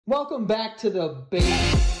Welcome back to the base.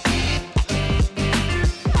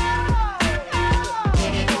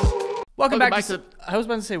 Welcome back to I was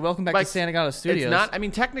about to say welcome back to Santagato Studios. It's not. I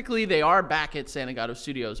mean, technically they are back at Santagato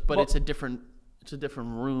Studios, but it's a different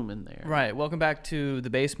room in there. Right. Welcome back to the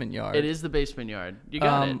basement yard. It is the basement yard. You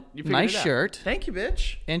got it. You figured nice it out. shirt. Thank you,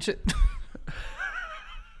 bitch.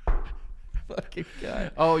 Fucking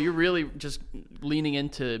guy. Oh, you're really just leaning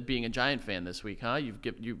into being a Giant fan this week, huh?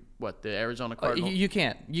 The Arizona Cardinals? You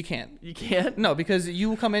can't. You can't? No, because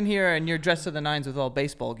you come in here and you're dressed to the nines with all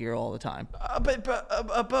baseball gear all the time.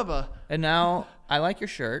 Bubba. And now I like your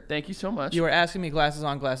shirt. Thank you so much. You were asking me glasses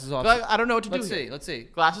on, glasses off. I don't know what to do. Let's see.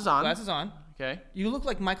 Glasses on. Glasses on. Okay. You look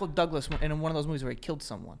like Michael Douglas in one of those movies where he killed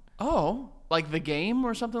someone. Oh, like The Game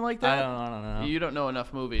or something like that? I don't know. You don't know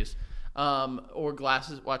enough movies. Or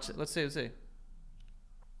glasses. Watch it. Let's see.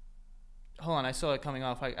 Hold on, I saw it coming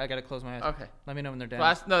off. I got to close my eyes. Okay. Let me know when they're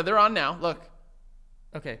down. No, they're on now. Look.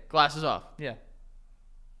 Okay. Glasses off. Yeah.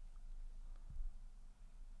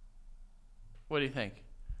 What do you think?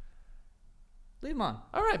 Leave them on.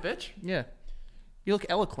 All right, bitch. Yeah. You look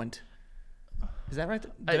eloquent. Is that right?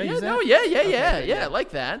 Yeah. I like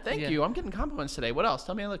that. Thank Yeah. you. I'm getting compliments today. What else?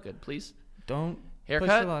 Tell me I look good, please. Don't push your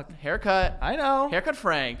Haircut. luck. Haircut. I know. Haircut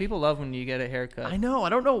Frank. People love when you get a haircut. I know. I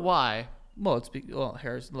don't know why. Well,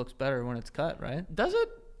 hair looks better when it's cut, right? Does it?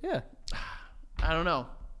 Yeah. I don't know.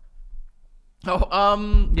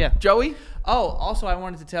 Oh, yeah. Joey? Oh, also I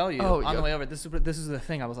wanted to tell you on the yeah. way over. This is the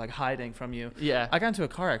thing I was like hiding from you. Yeah. I got into a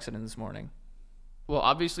car accident this morning. Well,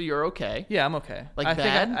 obviously you're okay. Yeah, I'm okay. Like I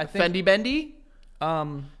bad? Think I think, Fendi Bendy?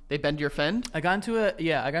 Um, They bend your fend? I got into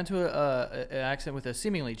an accident with a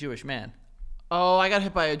seemingly Jewish man. Oh, I got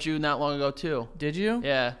hit by a Jew not long ago too. Did you?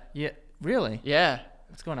 Yeah. Yeah. Really? Yeah.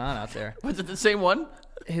 What's going on out there? Was it the same one?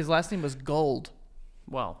 His last name was Gold.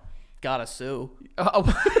 Well. Gotta sue. Oh.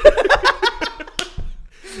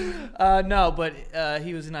 No, but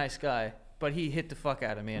he was a nice guy. But he hit the fuck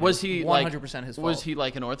out of me. And Was he 100% his fault? Was he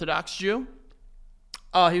like an Orthodox Jew?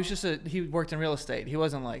 Oh, he was just he worked in real estate. He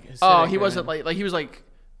wasn't like Hasidic. Oh, he wasn't like he was like.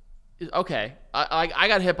 Okay, I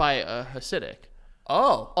got hit by a Hasidic.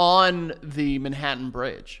 Oh. On the Manhattan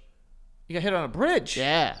Bridge. You got hit on a bridge.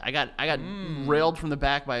 Yeah, I got railed from the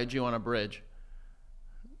back by a Jew on a bridge.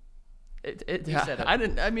 You said it. I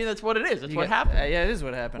didn't. I mean, that's what it is. That's what happened. Yeah, it is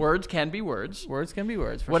what happened. Words can be words. Words can be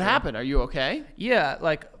words. For What sure. happened? Are you okay?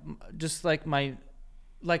 Yeah, just like the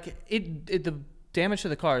damage to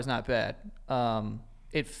the car is not bad.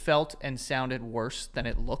 It felt and sounded worse than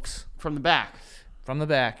it looks From the back. from the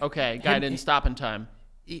back. Okay, guy didn't stop in time.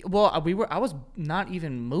 Well, I was not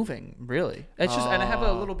even moving really. It's just, and I have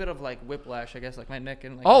a little bit of like whiplash, I guess, like my neck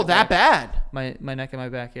and like. Oh, my that back. bad? My neck and my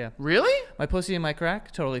back, yeah. Really? My pussy and my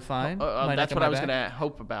crack, totally fine. My neck That's and what my I was back. gonna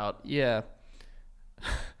hope about. Yeah.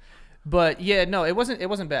 But yeah, no, it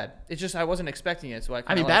wasn't bad. It's just I wasn't expecting it, so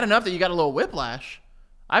I mean, bad enough that you got a little whiplash.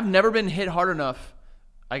 I've never been hit hard enough,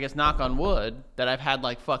 I guess, knock on wood, that I've had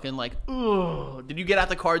like fucking like, ugh. Did you get out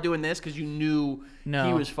the car doing this because you knew No.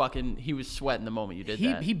 he was sweating the moment you did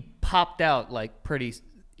that? He popped out like pretty,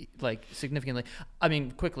 like significantly. I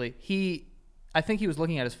mean, quickly. I think he was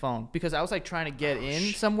looking at his phone because I was like trying to get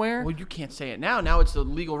in somewhere. Well, you can't say it now. Now it's the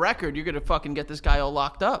legal record. You're gonna fucking get this guy all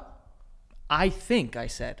locked up. I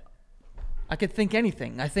said. I could think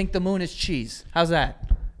anything. I think the moon is cheese. How's that?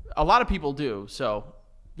 A lot of people do, so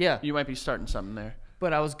Yeah. you might be starting something there.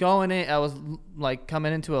 But I was going in. I was like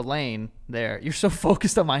coming into a lane there. You're so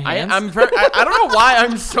focused on my hands. I don't know why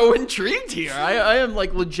I'm so intrigued here. I am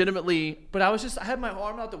like legitimately. But I had my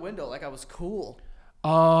arm out the window like I was cool.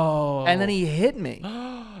 Oh. And then he hit me.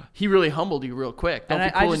 He really humbled you real quick. Don't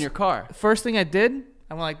And be cool in your car. First thing I did,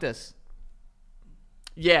 I went like this.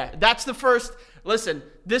 Yeah, that's the first. Listen,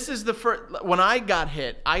 this is the first. When I got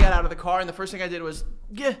hit, I got out of the car, and the first thing I did was,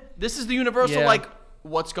 this is the universal, Yeah. like,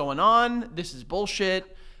 what's going on? This is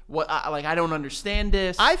bullshit. I don't understand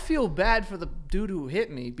this. I feel bad for the dude who hit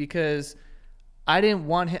me because I didn't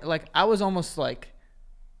want him. Like, I was almost like,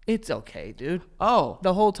 it's okay, dude. Oh.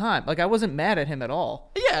 The whole time. Like, I wasn't mad at him at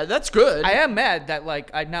all. Yeah, that's good. I am mad that,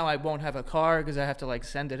 like, now I won't have a car because I have to, like,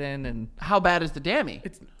 send it in. And How bad is the dammy?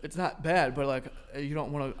 it's not bad, but, like, you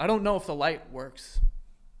don't want to. I don't know if the light works.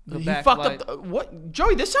 The He back fucked light. up. What?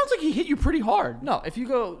 Joey, this sounds like he hit you pretty hard. No, if you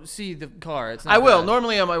go see the car, it's not I will. bad.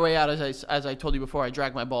 Normally on my way out, as I told you before, I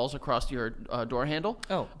drag my balls across your door handle.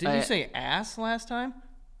 Oh, didn't you say ass last time?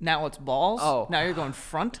 Now it's balls? Oh. Now you're going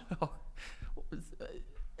front?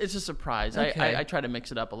 It's a surprise. Okay. I try to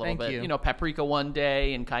mix it up a little Thank bit. you. You know, paprika one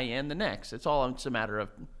day and cayenne the next. It's a matter of,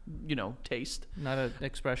 taste. Not an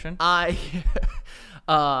expression. I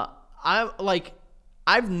like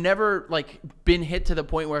I've never like been hit to the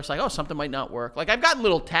point where it's like, oh, something might not work. Like I've gotten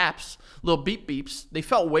little taps, little beep beeps. They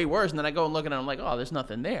felt way worse, and then I go and look at it, and I'm like, oh, there's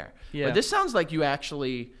nothing there. Yeah. But this sounds like you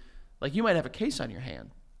actually, like you might have a case on your hand.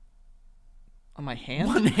 On my hand?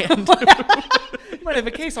 One hand. You might have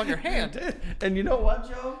a case on your hand. And you know what,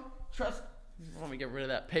 Joe? Let me get rid of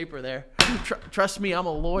that paper there. Trust me, I'm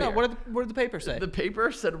a lawyer. No, what did the paper say? The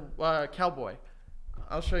paper said cowboy.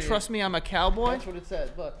 I'll show you. Trust me, I'm a cowboy. That's what it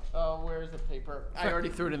said. Look, where's the paper? I already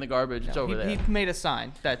threw it in the garbage. It's over there. He made a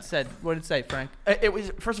sign that said, what did it say, Frank? It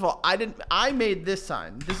was, first of all, I made this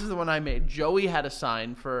sign. This is the one I made. Joey had a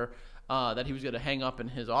sign for that he was going to hang up in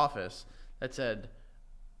his office that said,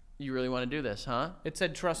 "You really want to do this, huh?" It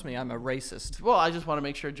said, "Trust me, I'm a racist." Well, I just want to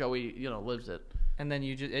make sure Joey, lives it. And then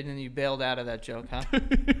you bailed out of that joke, huh?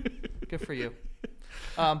 Good for you.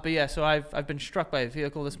 But yeah, so I've been struck by a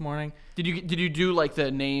vehicle this morning. Did you do like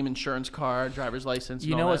the name, insurance card, driver's license?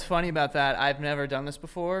 You know what's funny about that? I've never done this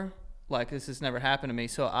before. Like, this has never happened to me.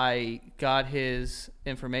 So I got his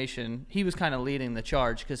information. He was kind of leading the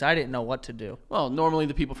charge because I didn't know what to do. Well, normally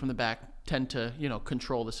the people from the back tend to,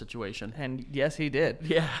 control the situation. And yes, he did.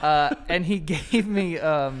 Yeah. And he gave me.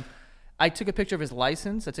 I took a picture of his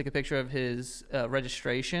license. I took a picture of his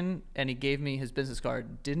registration, and he gave me his business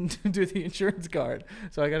card. Didn't do the insurance card,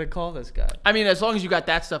 so I got to call this guy. I mean, as long as you got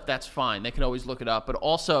that stuff, that's fine. They can always look it up. But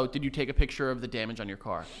also, did you take a picture of the damage on your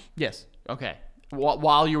car? Yes. Okay.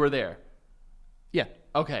 While you were there. Yeah.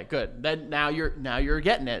 Okay. Good. Then now you're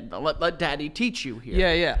getting it. Let Daddy teach you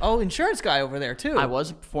here. Yeah. Oh, insurance guy over there too. I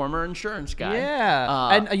was a former insurance guy. Yeah.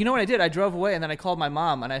 And you know what I did? I drove away, and then I called my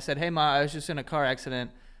mom, and I said, "Hey, Ma, I was just in a car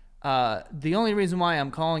accident. The only reason why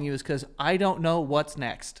I'm calling you is because I don't know what's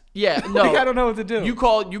next." Yeah, no. Like, I don't know what to do. You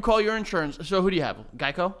call your insurance. So who do you have?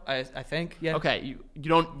 Geico? I think, yeah. Okay, you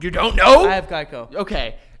don't know? I have Geico.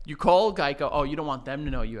 Okay, you call Geico. Oh, you don't want them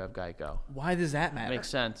to know you have Geico. Why does that matter? Makes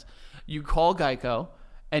sense. You call Geico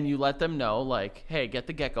and you let them know, like, hey, get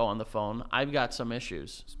the gecko on the phone. I've got some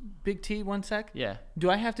issues. Big T, 1 sec. Yeah. Do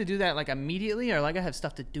I have to do that like immediately, or like I have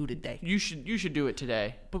stuff to do today? You should do it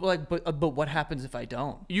today. But what happens if I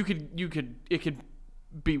don't? It could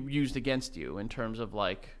be used against you in terms of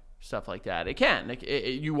like stuff like that. It can.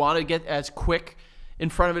 You want to get as quick in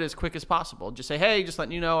front of it as quick as possible. Just say, hey, just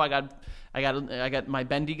letting you know, I got my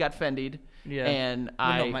bendy got fendied. Yeah. And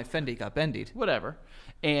my Fendi got bendied. Whatever.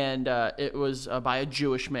 And it was by a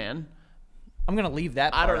Jewish man. I'm gonna leave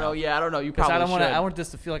that part I don't know. out. Yeah, I don't know. You probably should. I want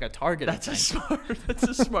this to feel like a target. That's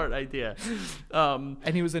a smart idea.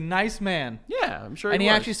 And he was a nice man. Yeah, I'm sure. And he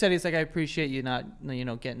he was. actually said, he's like, I appreciate you not,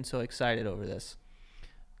 getting so excited over this.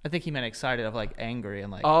 I think he meant excited of like angry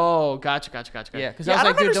and like. Oh, gotcha. Yeah, because I I was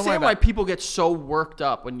like, don't dude, don't worry understand about why people get so worked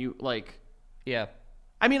up when you like. Yeah.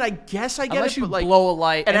 I mean, I guess I get Unless it, you but like blow a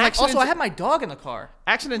light. An And like, accident's- also, I had my dog in the car.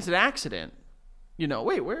 Accident's an accident.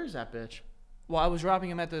 Wait, where is that bitch? Well, I was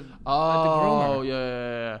dropping him at the Oh,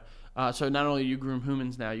 groomer. yeah. So not only you groom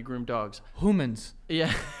humans now, you groom dogs. Humans.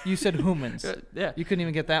 Yeah. You said humans. Yeah. You couldn't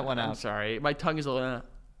even get that one I'm out. sorry. My tongue is a little.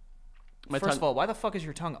 First of all, why the fuck is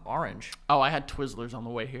your tongue orange? Oh, I had Twizzlers on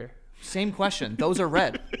the way here. Same question. Those are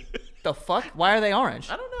red. The fuck? Why are they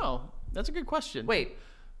orange? I don't know. That's a good question. Wait.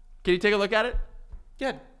 Can you take a look at it?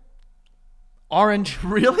 Yeah. Orange.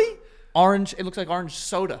 Really? Orange. It looks like orange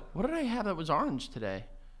soda. What did I have that was orange today?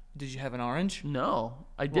 Did you have an orange? No,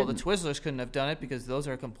 I Well, didn't. the Twizzlers couldn't have done it because those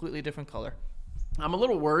are a completely different color. I'm a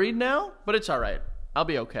little worried now, but it's all right. I'll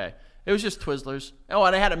be okay. It was just Twizzlers. Oh,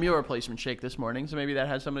 and I had a meal replacement shake this morning, so maybe that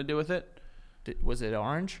has something to do with it. Was it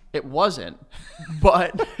orange? It wasn't,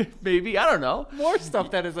 but maybe, I don't know. More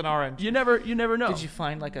stuff that isn't orange. You never know. Did you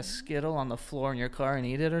find like a Skittle on the floor in your car and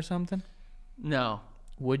eat it or something? No.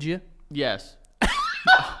 Would you? Yes.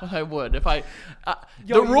 I would if I.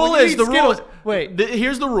 Yo, the rule when you is eat the rule. Skittles- wait.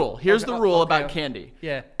 Here's the rule. Here's the rule about candy.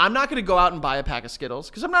 Yeah. I'm not going to go out and buy a pack of Skittles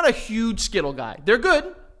because I'm not a huge Skittle guy. They're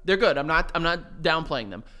good. They're good. I'm not downplaying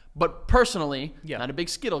them. But personally, Yeah. not a big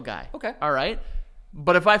Skittle guy. Okay. All right.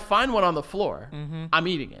 But if I find one on the floor, I'm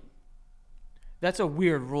eating it. That's a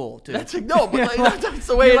weird rule, dude. That's that's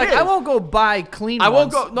the way You're it like, is. I won't go buy clean I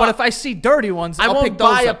ones. won't go- no, but if I see dirty ones, I I'll won't pick those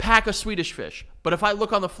buy a up. pack of Swedish fish. But if I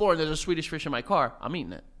look on the floor and there's a Swedish fish in my car, I'm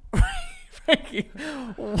eating it. Frankie,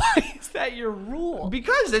 why is that your rule?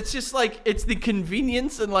 Because it's just like, it's the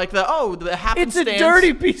convenience and like the It's happenstance. a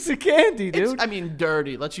dirty piece of candy, dude. I mean,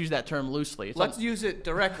 dirty. Let's use that term loosely. It's Let's on- use it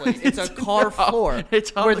directly. It's a car floor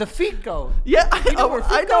it's on where the- the feet go. Yeah, You know where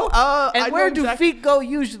feet I know. go? I And know where do exactly- feet go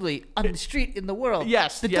usually? On the street in the world.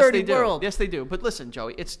 Yes, The yes, dirty they do. world. Yes, they do. But listen,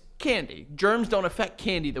 Joey, it's candy. Germs don't affect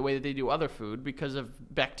candy the way that they do other food because of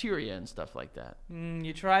bacteria and stuff like that.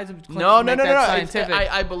 You tried to No. make that It's- scientific.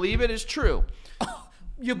 I believe it is true.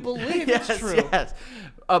 You believe Yes, it's true? yes.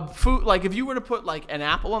 Food, like if you were to put like an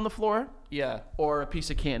apple on the floor Yeah. or a piece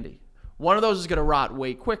of candy, one of those is gonna rot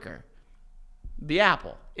way quicker. The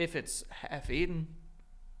apple. If it's half eaten.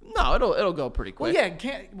 No, it'll go pretty Well, quick.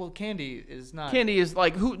 yeah. Candy is not. Candy is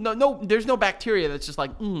like no. There's no bacteria that's just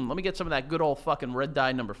like, let me get some of that good old fucking red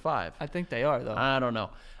dye number 5. I think they are though. I don't know.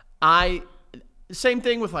 Same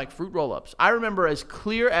thing with like fruit roll-ups. I remember as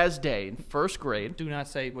clear as day in first grade. Do not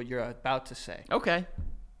say what you're about to say. Okay,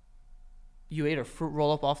 You ate a fruit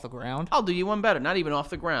roll up off the ground I'll do you one better. Not even off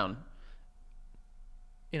the ground.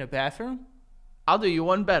 in a bathroom. I'll do you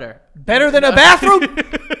one better. Better than a bathroom.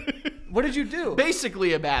 What did you do?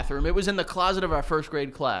 Basically a bathroom. It was in the closet of our first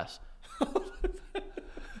grade class.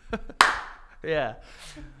 Yeah.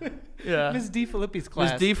 Yeah. Miss D. Filippi's It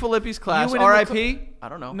class. was D. Filippi's class. You went in the R.I.P. I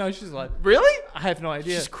don't know. No, she's like. Really? I have no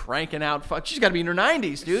idea. She's cranking out. Fuck. She's got to be in her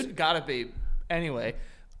 90s, dude. Gotta be. Anyway,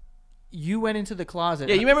 you went into the closet.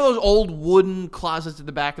 Yeah, you remember those old wooden closets at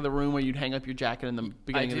the back of the room where you'd hang up your jacket in the I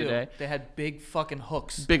beginning of do. the day? They had big fucking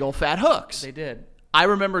hooks. Big old fat hooks. They did. I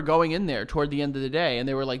remember going in there toward the end of the day, and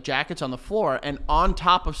there were like jackets on the floor, and on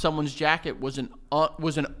top of someone's jacket was an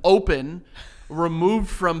open, removed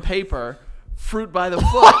from paper, fruit by the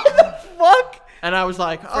foot. Fuck. And I was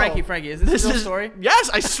like, oh, Frankie, is this a real story? Yes,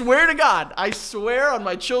 I swear to God. I swear on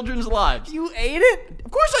my children's lives. You ate it?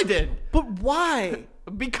 Of course I did. But why?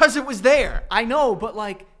 Because it was there. I know, but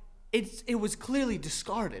like, it was clearly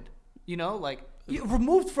discarded. You know, like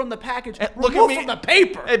removed from the package, Look at removed me. from the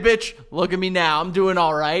paper. Hey, bitch, look at me now. I'm doing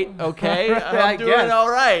all right, okay? I I'm doing guess. all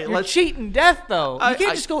right. You're cheating death, though. You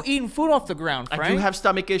can't I- just go eating food off the ground, Frank. I do have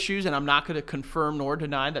stomach issues, and I'm not going to confirm nor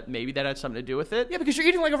deny that maybe that had something to do with it. Yeah, because you're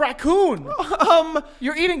eating like a raccoon. Um,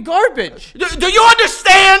 You're eating garbage. do you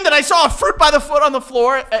understand that I saw a fruit by the foot on the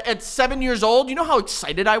floor at 7 years old? You know how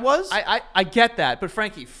excited I was? I get that, but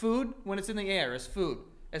Frankie, food when it's in the air is food.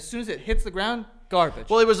 As soon as it hits the ground, garbage.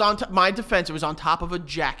 Well, it was on my defense. It was on top of a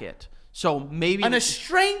jacket, so maybe An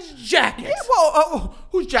estranged jacket. Yeah, well,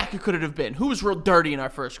 whose jacket could it have been? Who was real dirty in our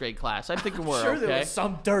first grade class? I'm thinking we're sure okay. there was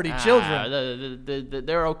some dirty children.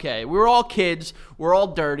 They're okay. We were all kids. We're all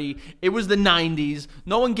dirty. It was the 90s.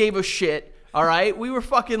 No one gave a shit. All right, we were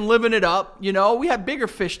fucking living it up. You know, we had bigger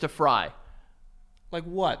fish to fry. Like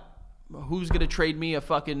what? Who's gonna trade me a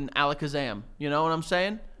fucking Alakazam? You know what I'm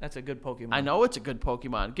saying? That's a good Pokemon. I know it's a good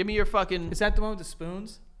Pokemon. Give me your fucking Is that the one with the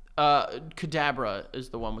spoons? Kadabra is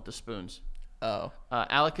the one with the spoons. Oh.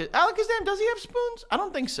 Alakazam, does he have spoons? I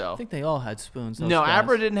don't think so. I think they all had spoons. Those No, guys.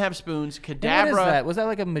 Abra didn't have spoons. And Kadabra. what is that? Was that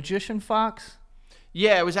like a magician fox?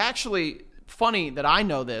 Yeah, it was actually funny that I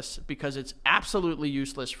know this because it's absolutely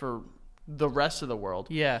useless for the rest of the world.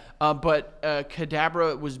 Yeah. But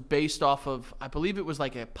Kadabra was based off of, I believe it was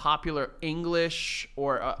like a popular English,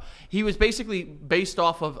 or he was basically based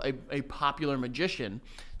off of a popular magician.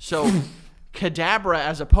 So Kadabra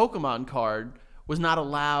as a Pokemon card was not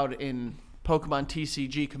allowed in Pokemon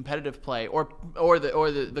TCG competitive play or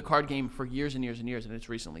the card game for years and years and years, and it's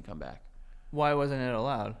recently come back. Why wasn't it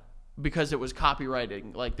allowed? Because it was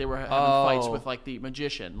copywriting. Like, they were having fights with, like, the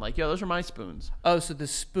magician. Like, yo, those are my spoons. Oh, so the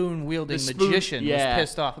spoon-wielding The spoon- magician yeah. was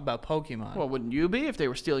pissed off about Pokemon. Well, wouldn't you be if they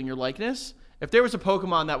were stealing your likeness? If there was a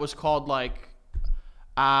Pokemon that was called, like,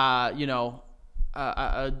 I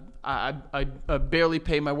barely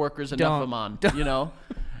pay my workers enough Don't. you know?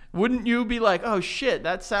 Wouldn't you be like, oh, shit,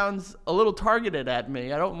 that sounds a little targeted at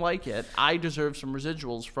me. I don't like it. I deserve some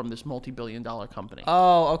residuals from this multi-billion-dollar company.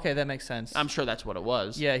 Oh, okay, that makes sense. I'm sure that's what it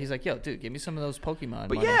was. Yeah, he's like, yo, dude, give me some of those Pokemon.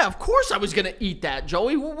 But money. yeah, of course I was gonna eat that,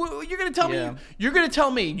 Joey. You're gonna tell Yeah. me you're gonna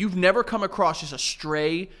tell me you've never come across just a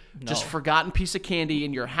stray, just No. forgotten piece of candy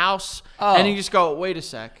in your house, Oh. and you just go, wait a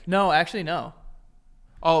sec. No, actually, no.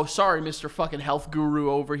 Oh, sorry, Mr. fucking health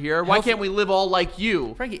guru over here. Why Health- can't we live all like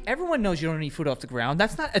you? Frankie, everyone knows you don't eat food off the ground.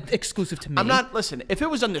 That's not exclusive to me. I'm not. Listen, if it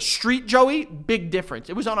was on the street, Joey, big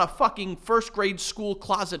difference. It was on a fucking first grade school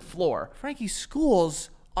closet floor. Frankie,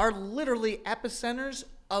 schools are literally epicenters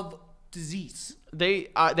of disease. They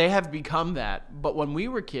have become that. But when we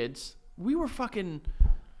were kids, we were fucking,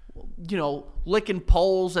 licking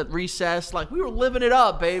poles at recess. Like, we were living it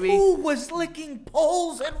up, baby. Who was licking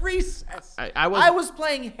poles at recess? I was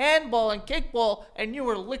playing handball and kickball, and you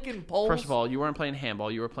were licking poles. First of all, you weren't playing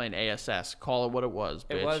handball. You were playing ASS. Call it what it was,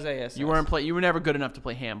 bitch. It was ASS. You were never good enough to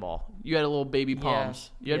play handball. You had a little baby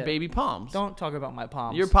palms. You had yeah. baby palms. Don't talk about my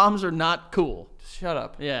palms. Your palms are not cool. Shut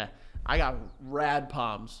up. Yeah. I got rad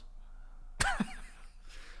palms.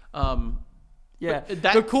 Yeah,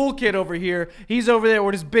 That- the cool kid over here, he's over there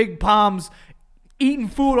with his big palms, eking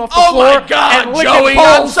food off the Oh floor. my God, and licking Joey!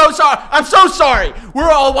 I'm poles. so sorry. I'm so sorry. We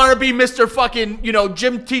all want to be Mr. fucking,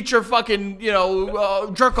 gym teacher, fucking,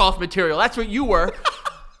 jerk off material. That's what you were.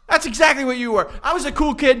 That's exactly what you were. I was a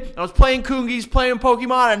cool kid. I was playing Coongies, playing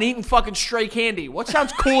Pokemon, and eating fucking stray candy. What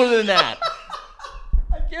sounds cooler than that?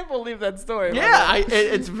 I can't believe that story. Yeah,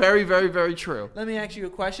 it's very, very, very true. Let me ask you a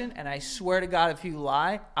question, and I swear to God, if you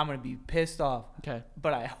lie, I'm going to be pissed off. Okay.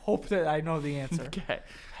 But I hope that I know the answer. Okay.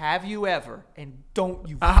 Have you ever, and don't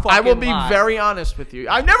you fucking I will be lie. very honest with you.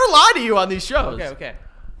 I've never lied to you on these shows. Okay.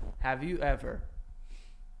 Have you ever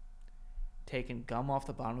taken gum off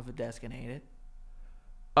the bottom of a desk and ate it?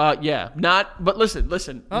 Yeah, but listen,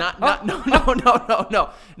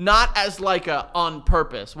 not as like on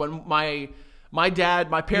purpose. When my dad,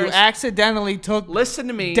 my You parents, accidentally took listen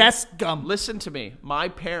to me, desk gum. Listen to me. My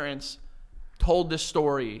parents told this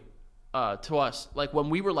story to us like when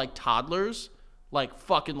we were like toddlers, like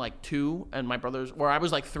fucking like 2, and my brothers, or I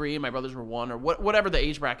was like 3 and my brothers were 1, or whatever the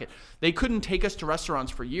age bracket. They couldn't take us to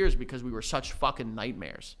restaurants for years because we were such fucking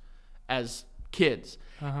nightmares as kids.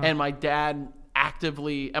 And my dad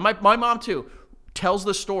actively, and my mom too, tells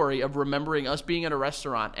the story of remembering us being at a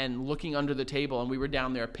restaurant and looking under the table, and we were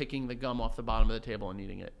down there picking the gum off the bottom of the table and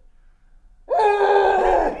eating it.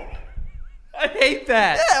 I hate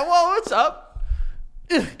that. Yeah, well, what's up?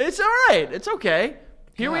 It's all right. It's okay.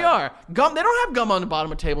 Here we are. Gum. They don't have gum on the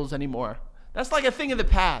bottom of tables anymore. That's like a thing of the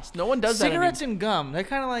past. No one does that anymore. Cigarettes and gum, they're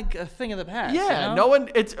kind of like a thing of the past. Yeah, you know? no one.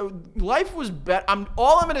 It's life was better.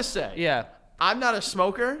 All I'm gonna say. Yeah. I'm not a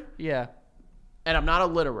smoker Yeah. and I'm not a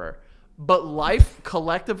litterer, but life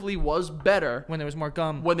collectively was better When there was more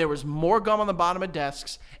gum. when there was more gum on the bottom of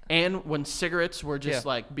desks and when cigarettes were just Yeah.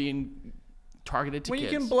 like being targeted to When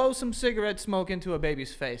kids. you can blow some cigarette smoke into a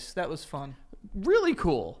baby's face. That was fun. Really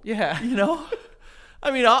cool. Yeah. You know?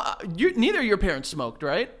 I mean, neither of your parents smoked,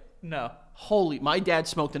 right? No. My dad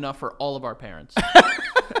smoked enough for all of our parents.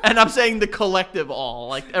 And I'm saying the collective all,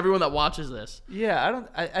 like everyone that watches this. Yeah,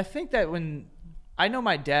 I think that I know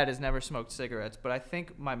my dad has never smoked cigarettes, but I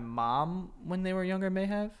think my mom, when they were younger, may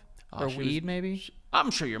have. Or she was- weed, maybe. I'm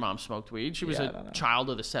sure your mom smoked weed. She was Yeah, I don't know. a child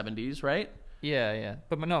of the 70s, right? Yeah.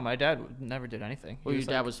 But no, my dad never did anything. Well, your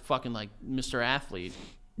dad was fucking like Mr. Athlete.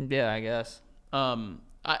 Yeah, I guess.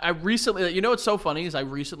 I recently, you know what's so funny is I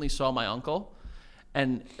recently saw my uncle,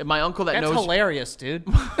 and my uncle that That's knows. hilarious, dude.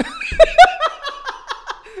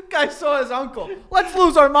 Guy saw his uncle. Let's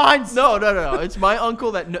lose our minds. No. It's my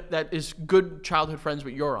uncle that is good childhood friends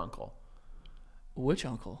with your uncle. Which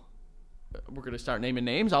uncle? We're gonna start naming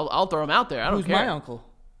names. I'll throw them out there. I don't Who's care. my uncle?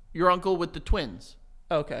 Your uncle with the twins.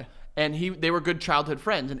 Okay. And they were good childhood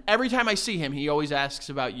friends. And every time I see him, he always asks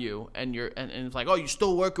about you. And it's like, oh, you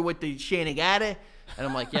still working with the Shanigata? And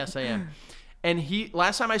I'm like, yes, I am. And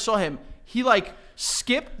last time I saw him, he like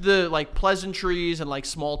skipped the like pleasantries and like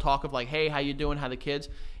small talk of like, hey, how you doing? How the kids?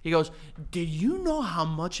 He goes, did you know how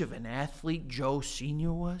much of an athlete Joe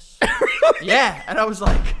Sr. was? Yeah. And I was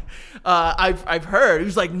like, I've heard. He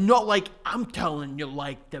was like, no, like, I'm telling you,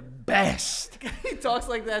 like, the best. He talks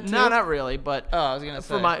like that too. No, not really, but Oh, I was gonna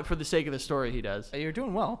say. for the sake of the story, he does. You're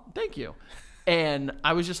doing well. Thank you. And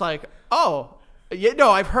I was just like, oh, yeah, no,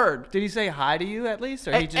 I've heard. Did he say hi to you at least,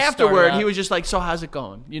 or he just Afterward, started out- he was just like, so how's it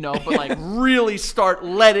going? You know, but like really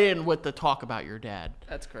let in with the talk about your dad,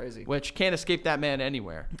 That's crazy. which can't escape that man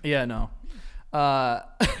anywhere. Yeah, no.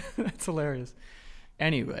 That's hilarious.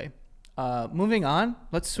 Anyway, moving on.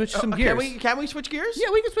 Let's switch some gears. Can we switch gears?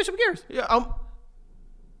 Yeah, we can switch some gears. Yeah.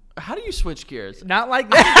 How do you switch gears? Not like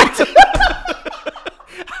that.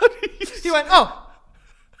 He went, oh.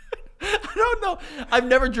 I don't know. I've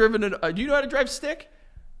never driven do you know how to drive stick?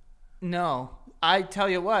 No. I tell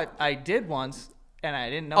you what, I did once, and I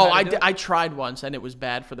didn't know Oh, how to do it. I tried once, and it was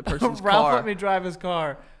bad for the person's Ralph car. let me drive his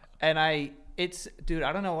car, and dude,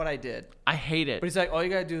 I don't know what I did. I hate it. But he's like, all you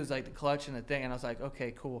gotta do is like the clutch and the thing, and I was like,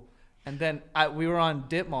 okay, cool. And then we were on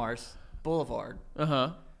Ditmars Boulevard.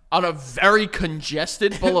 On a very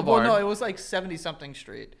congested boulevard. Well, no, it was like 70-something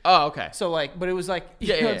street. Oh, okay. So like, but it was like,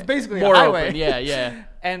 Yeah, it's basically more a highway. open. Yeah.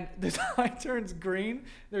 And the sign turns green.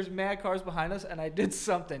 There's mad cars behind us, and I did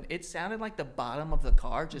something. It sounded like the bottom of the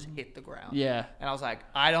car just hit the ground. Yeah. And I was like,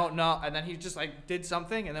 I don't know. And then he just like did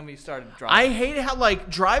something, and then we started driving. I hate how like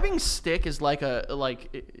driving stick is like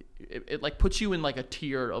it like puts you in like a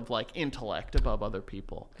tier of like intellect above other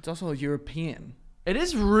people. It's also European. It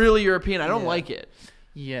is really European. I don't Yeah. like it.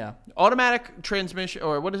 Yeah. Automatic transmission,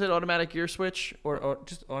 or what is it? Automatic gear switch. Or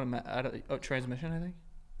just automatic transmission, I think.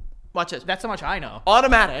 Watch this. That's how much I know.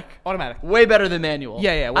 Automatic. Automatic. Way better than manual.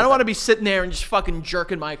 Yeah, I way don't better. want to be sitting there and just fucking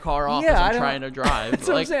jerking my car off Yeah, as I I'm don't- trying to drive. That's what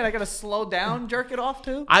I'm Like, saying. I gotta slow down, jerk it off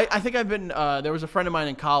too. I think I've been. There was a friend of mine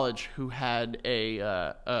in college who had a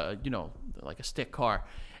like a stick car,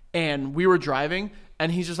 and we were driving,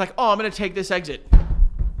 and he's just like, "Oh, I'm gonna take this exit,"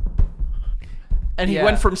 and he Yeah.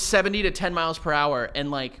 went from 70 to 10 miles per hour,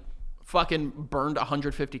 and like fucking burned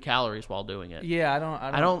 150 calories while doing it. Yeah,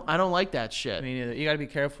 I don't like that shit. I mean, you got to be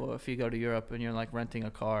careful if you go to Europe and you're like renting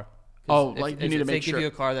a car. 'Cause Oh, if, like, you need to if make they sure. give you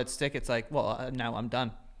a car that's stick, it's like, well, now I'm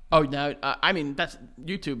done. Oh, now I mean that's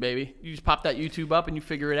YouTube, baby. You just pop that YouTube up and you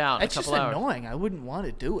figure it out in It's a just couple hours. annoying. I wouldn't want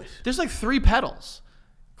to do it. There's like 3 pedals,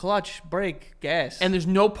 Clutch, brake, gas, and there's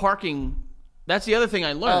no parking. That's the other thing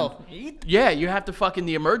I learned. oh, Yeah, you have to fucking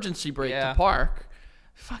the emergency brake Yeah. to park.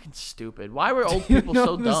 Fucking stupid. Why were old You people know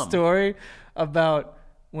so the dumb? story about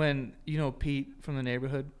when Pete from the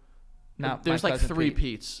neighborhood? Not There's my like cousin 3 Pete.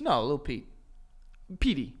 Pete's. No, little Pete.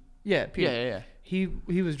 Petey. Yeah, Pete. Yeah. He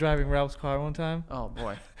was driving Ralph's car one time, Oh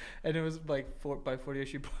boy. and it was like by 40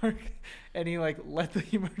 Issue Park, and he like let the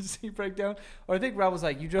emergency brake down. Or I think Ralph was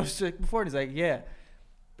like, "You drove sick before," and he's like, "Yeah."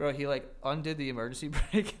 Bro, he like undid the emergency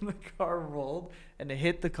brake, and the car rolled and it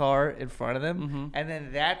hit the car in front of them, Mm-hmm. and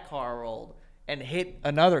then that car rolled and hit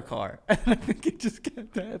another car. And I think it just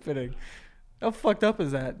kept happening. How fucked up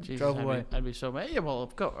is that? Jesus, Drove away. I'd be so mad. Yeah, well,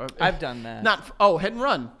 go. I've done that. Hit and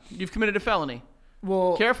run. You've committed a felony.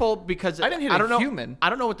 well, Careful, because I didn't hit I a don't know, human. I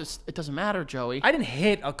don't know what this. It doesn't matter, Joey. I didn't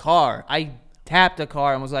hit a car. I tapped a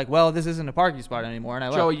car and was like, "Well, this isn't a parking spot anymore," and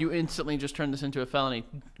I Joey, left. you instantly just turned this into a felony.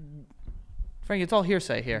 Frank, it's all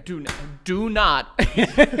hearsay here. Do not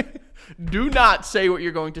do not say what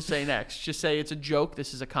you're going to say next. Just say it's a joke.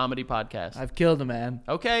 This is a comedy podcast. I've killed a man.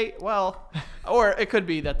 Okay, well, or it could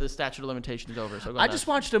be that the statute of limitations is over. So go I nuts. just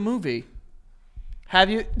watched a movie.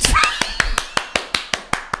 Have you?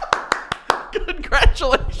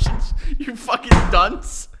 Congratulations, you fucking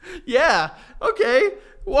dunce. Yeah. Okay.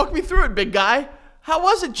 Walk me through it, big guy. How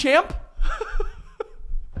was it, champ?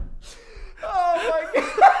 Oh my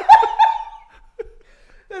god.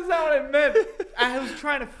 That's not what I meant. I was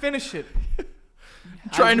trying to finish it.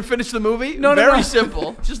 Trying to finish the movie? No, no, Very no.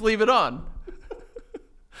 simple. Just leave it on.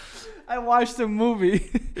 I watched a movie.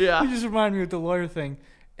 Yeah. You just reminded me with the lawyer thing.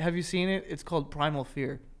 Have you seen it? It's called Primal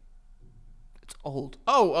Fear. It's old.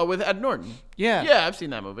 Oh, with Ed Norton. Yeah. Yeah, I've seen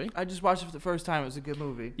that movie. I just watched it for the first time. It was a good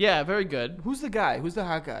movie. Yeah, very good. Who's the guy? Who's the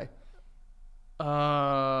hot guy?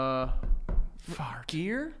 Fart.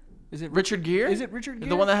 Gere? Is it Richard Gere? Is it Richard Gere?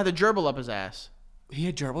 The one that had the gerbil up his ass. He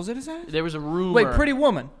had gerbils in his ass? There was a rumor. Wait, Pretty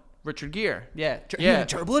Woman. Richard Gere. Yeah. He Yeah.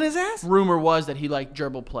 had a gerbil in his ass? Rumor was that he liked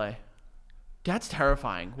gerbil play. That's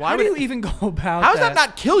terrifying. Why How would do you even go about How does that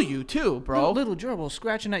not kill you too, bro? Little gerbils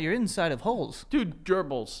scratching at your inside of holes. Dude,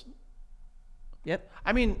 gerbils. Yep.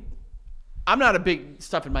 I mean, I'm not a big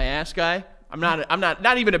stuff in my ass guy. I'm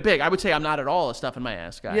not even a big. I would say I'm not at all a stuff in my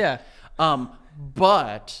ass guy. Yeah.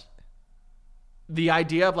 But the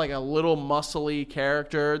idea of like a little muscly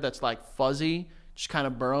character that's like fuzzy, just kind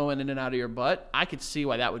of burrowing in and out of your butt, I could see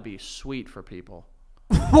why that would be sweet for people.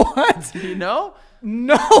 What? You know?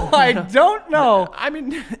 No, I don't know. I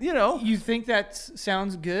mean, you know, You think that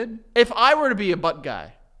sounds good? if I were to be a butt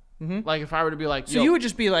guy, like if I were to be like, So yo, you would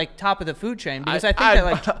just be like top of the food chain because I think that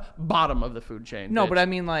like bottom of the food chain. no, bitch. but I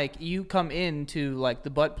mean like you come into like the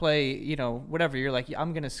butt play, whatever. You're like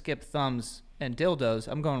I'm gonna skip thumbs and dildos.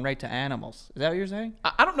 I'm going right to animals. Is that what you're saying?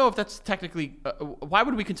 I don't know if that's technically. Why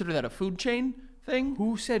would we consider that a food chain thing?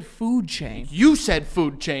 Who said food chain? You said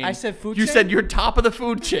food chain. I said food You chain? said you're top of the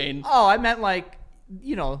food chain. Oh, I meant like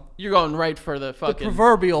You're going right for the fucking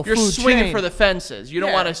proverbial You're food swinging chain. for the fences. You don't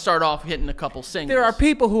Yeah. want to start off hitting a couple singles. there are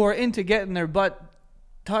people who are into getting their butt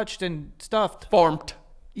touched and stuffed. formed.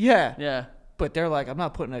 Yeah. Yeah. But they're like, I'm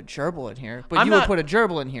not putting a gerbil in here. But I'm you would not- put a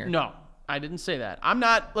gerbil in here. No, I didn't say that. I'm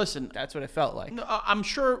not. Listen, That's what it felt like. no, I'm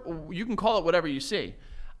sure you can call it whatever you see.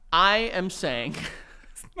 I am saying.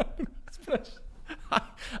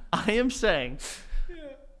 I am saying.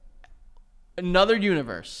 Another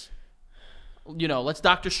universe. Let's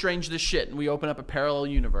Doctor Strange this shit, and we open up a parallel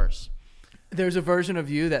universe. There's a version of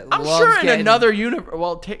you that I'm loves sure in getting- another universe.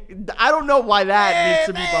 Well, I don't know why that needs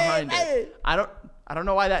to be behind it. I don't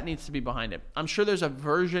know why that needs to be behind it. I'm sure there's a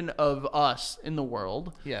version of us in the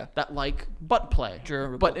world Yeah. that like butt play.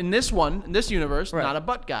 Sure. But in this universe, Right. not a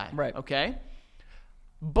butt guy. Right. Okay?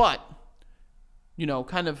 But,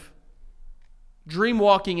 kind of dream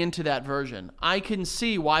walking into that version, I can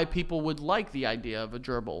see why people would like the idea of a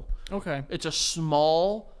gerbil. Okay. It's a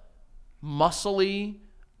small, muscly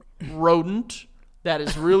rodent that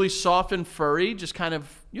is really soft and furry, just kind of,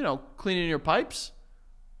 cleaning your pipes.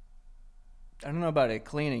 I don't know about it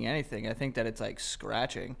cleaning anything. I think that it's like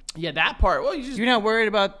scratching. Yeah, that part. Well, you just You're not worried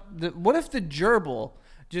about what if the gerbil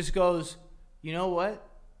just goes, you know what?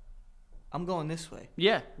 I'm going this way.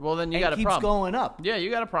 yeah. Well, then you And got it a keeps problem. going up. Yeah,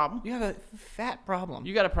 you got a problem. You have a fat problem.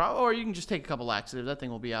 You got a problem, or you can just take a couple laxatives. That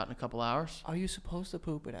thing will be out in a couple hours. Are you supposed to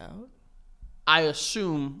poop it out? I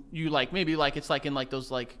assume you maybe it's like in like those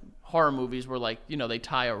like horror movies where like, you know, they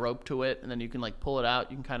tie a rope to it and then you can like pull it out.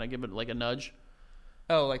 You can kind of give it like a nudge.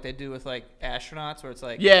 Oh, like they do with like astronauts, where it's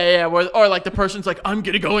like Yeah. Or like the person's like, I'm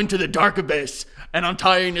gonna go into the dark abyss and I'm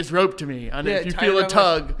tying this rope to me. And if you tie feel it a up,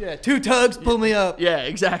 tug, like, 2 tugs, pull me up. yeah,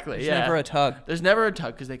 exactly. There's yeah. never a tug. There's never a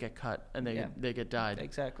tug because they get cut and Yeah. they get dyed.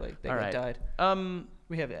 Exactly. They All get right. died.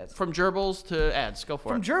 We have ads. From gerbils to ads, go for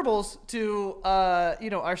From it. gerbils to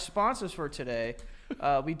our sponsors for today.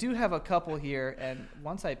 We do have a couple here, and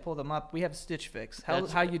once I pull them up, we have Stitch Fix.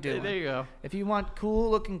 How you doing? There you go. If you want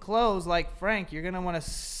cool looking clothes like Frank, you're gonna want to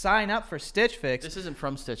sign up for Stitch Fix. This isn't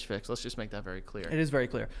from Stitch Fix. Let's just make that very clear. It is very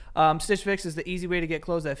clear. Stitch Fix is the easy way to get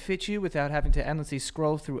clothes that fit you without having to endlessly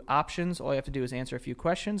scroll through options. All you have to do is answer a few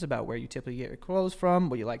questions about where you typically get your clothes from,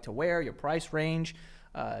 what you like to wear, your price range,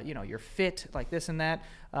 your fit, like this and that,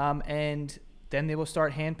 and then they will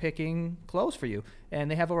start handpicking clothes for you. And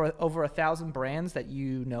they have over 1,000 brands that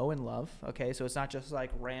you know and love. Okay, so it's not just like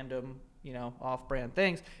random, off-brand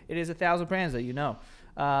things. It is 1,000 brands that you know.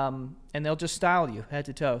 And they'll just style you head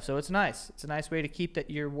to toe. So it's nice. It's a nice way to keep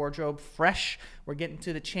your wardrobe fresh. We're getting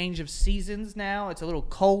to the change of seasons now. It's a little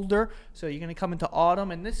colder, so you're going to come into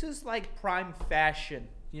autumn. And this is like prime fashion.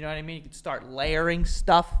 You know what I mean? You can start layering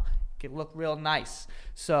stuff. It look real nice.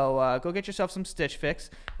 So go get yourself some Stitch Fix.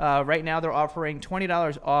 Right now they're offering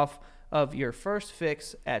 $20 off of your first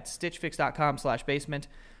fix at stitchfix.com/basement.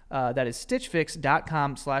 That is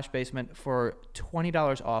stitchfix.com/basement for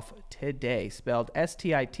 $20 off today. Spelled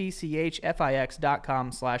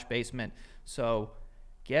stitchfix.com/basement. So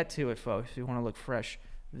get to it, folks, if you want to look fresh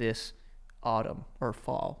this autumn or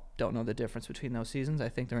fall. Don't know the difference between those seasons. I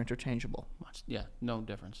think they're interchangeable. Yeah, no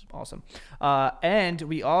difference. Awesome. And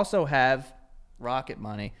we also have Rocket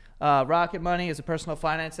Money. Rocket Money is a personal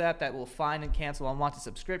finance app that will find and cancel unwanted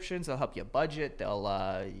subscriptions. They'll help you budget. They'll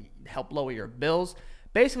help lower your bills.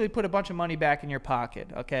 Basically put a bunch of money back in your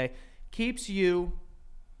pocket, okay? Keeps you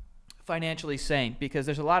financially sane, because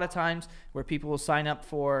there's a lot of times where people will sign up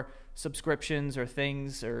for subscriptions or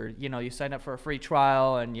things, or you sign up for a free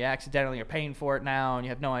trial and you accidentally are paying for it now and you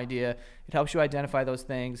have no idea. It helps you identify those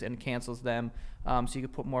things and cancels them, so you can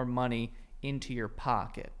put more money into your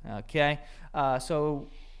pocket. Okay, so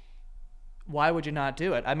why would you not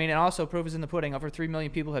do it? I mean, and also proof is in the pudding. Over 3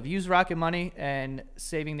 million people have used Rocket Money, and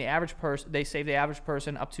saving the average person, they save the average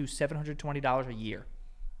person up to $720 a year.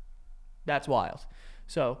 That's wild.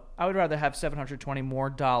 So I would rather have $720 more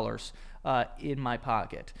dollars in my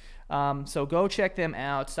pocket. So go check them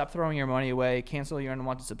out. Stop throwing your money away. Cancel your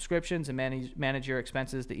unwanted subscriptions and manage your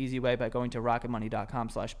expenses the easy way by going to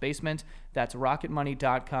rocketmoney.com/basement. That's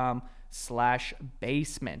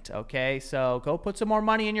rocketmoney.com/basement. Okay, so go put some more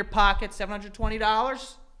money in your pocket.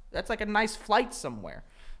 $720. That's like a nice flight somewhere.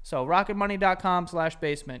 So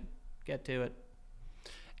rocketmoney.com/basement. Get to it.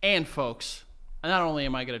 And folks, not only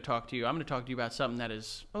am I going to talk to you, I'm going to talk to you about something that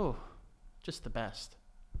is, just the best.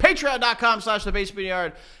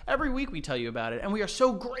 Patreon.com/thebasementyard. Every week we tell you about it, and we are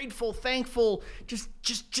so grateful, thankful, just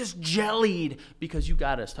jellied, because you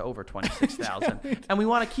got us to over 26,000. And we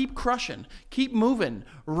want to keep crushing, keep moving,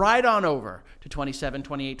 right on over to 27,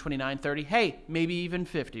 28, 29, 30. Hey, maybe even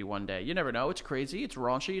 50 one day. You never know. It's crazy. It's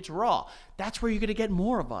raunchy. It's raw. That's where you're going to get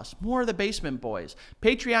more of us, more of the Basement Boys.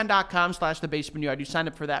 Patreon.com/thebasementyard. You sign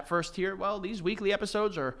up for that first tier. Well, these weekly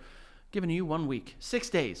episodes are giving you 1 week, 6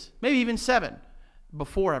 days, maybe even 7.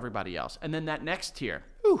 Before everybody else. And then that next tier,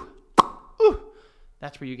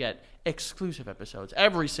 that's where you get exclusive episodes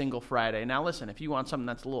every single Friday. Now listen, if you want something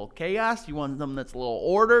that's a little chaos, you want something that's a little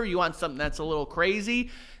order, you want something that's a little crazy,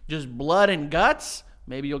 just blood and guts,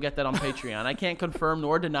 maybe you'll get that on Patreon. I can't confirm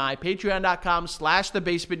nor deny.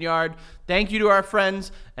 Patreon.com/thebasementyard. Thank you to our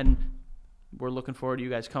friends, and we're looking forward to you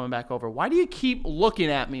guys coming back over. Why do you keep looking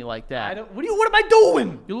at me like that? What am I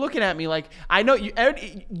doing? You're looking at me like, I know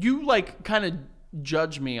you like kind of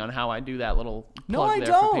judge me on how I do that little plug No, I there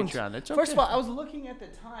don't. for Patreon. It's okay. First of all, I was looking at the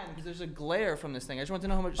time because there's a glare from this thing. I just want to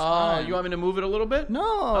know how much Oh, time. you want me to move it a little bit?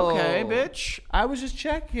 No. Okay, bitch. I was just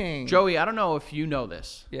checking. Joey, I don't know if you know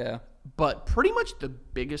this, Yeah. but pretty much the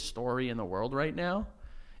biggest story in the world right now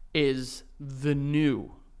is the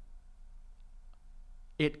new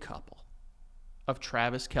it couple of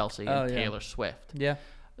Travis Kelce and Taylor Swift. Yeah.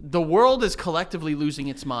 The world is collectively losing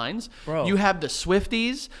its minds. Bro. You have the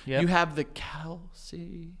Swifties. Yep. You have the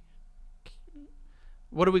Kelce.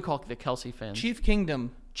 What do we call the Kelce fans? Chief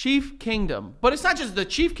Kingdom. Chief Kingdom. But it's not just the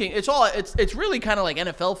Chief King. It's it's really kind of like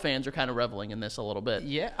NFL fans are kind of reveling in this a little bit.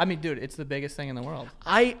 Yeah. I mean, dude, it's the biggest thing in the world.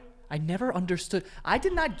 I never understood. I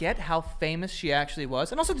did not get how famous she actually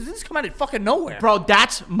was. And also, did this come out of fucking nowhere? Bro,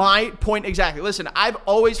 that's my point exactly. Listen, I've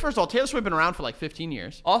always, first of all, Taylor Swift been around for like 15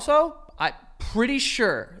 years. Also, pretty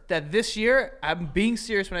sure that this year, I'm being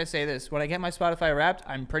serious when I say this. When I get my Spotify Wrapped,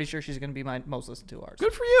 I'm pretty sure she's going to be my most listened to artist.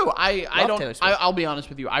 Good for you. I Love don't. Taylor Swift. I'll be honest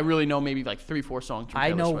with you. I really know maybe like 3-4 songs from I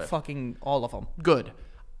Taylor know Swift. fucking all of them. Good.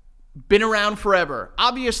 Been around forever.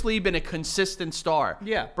 Obviously been a consistent star.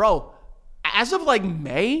 Yeah. Bro, as of like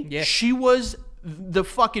May, Yeah. she was the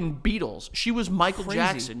fucking Beatles. She was Michael Crazy.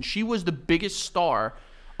 Jackson. She was the biggest star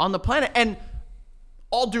on the planet. And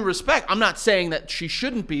all due respect, I'm not saying that she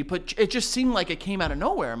shouldn't be, but it just seemed like it came out of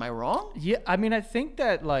nowhere. Am I wrong? Yeah, I mean, I think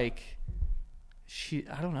that, like,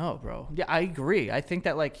 I don't know, bro. Yeah, I agree. I think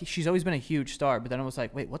that, like, she's always been a huge star, but then it was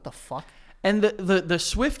like, wait, what the fuck? And the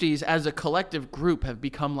Swifties as a collective group have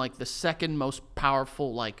become like the second most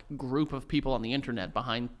powerful like group of people on the internet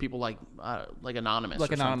behind people like Anonymous. Like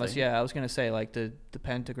or Anonymous, something. yeah. I was going to say, like, the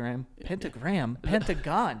pentagram. Pentagram?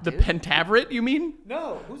 Pentagon, The dude. Pentaveret, you mean?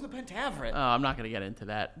 No, who's the Pentaveret? I'm not going to get into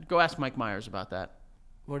that. Go ask Mike Myers about that.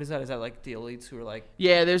 What is that? Is that, like, the elites who are, like...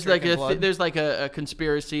 Yeah, there's like Drinking blood? there's like a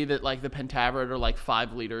conspiracy that like the Pentaveret are like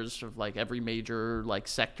 5 leaders of like every major like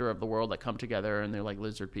sector of the world that come together and they're like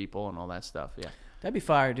lizard people and all that stuff. Yeah. That'd be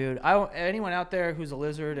fire, dude. Anyone out there who's a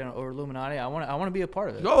lizard or Illuminati, I want to be a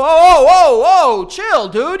part of it. Whoa, whoa, whoa, whoa! Chill,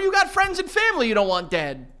 dude. You got friends and family you don't want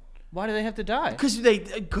dead. Why do they have to die?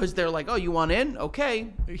 Because they're like, oh, you want in?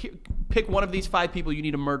 Okay, here, pick one of these 5 people you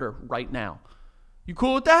need to murder right now. You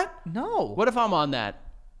cool with that? No. What if I'm on that?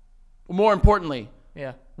 More importantly,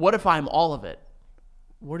 Yeah. what if I'm all of it?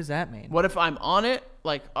 What does that mean? What if I'm on it?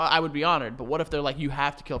 Like, I would be honored. But what if they're like, you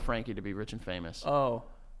have to kill Frankie to be rich and famous? Oh,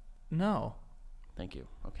 no. Thank you.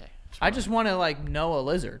 Okay. I just want to, like, know a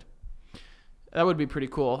lizard. That would be pretty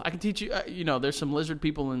cool. I can teach you. There's some lizard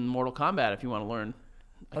people in Mortal Kombat if you want to learn.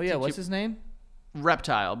 Oh, yeah. What's his name?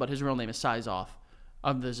 Reptile, but his real name is Sizoff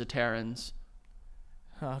of the Zatarans.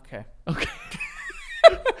 Oh, okay. Okay.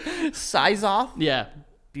 Sizoff? Yeah.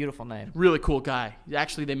 Beautiful name. Really cool guy.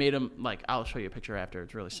 Actually, they made him like. I'll show you a picture after.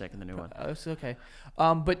 It's really sick in the new one. It's okay.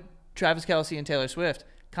 But Travis Kelce and Taylor Swift,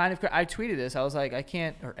 kind of. I tweeted this. I was like, I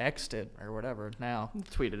can't, or X'd it, or whatever. Now,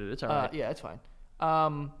 Tweeted it. It's all right. yeah, it's fine.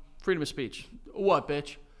 Freedom of speech. What,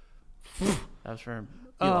 bitch? That was for him.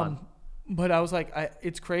 Elon. But I was like,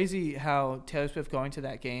 it's crazy how Taylor Swift going to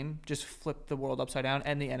that game just flipped the world upside down,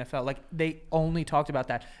 and the NFL. Like, they only talked about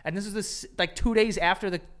that, and this is like 2 days after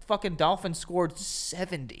the fucking Dolphins scored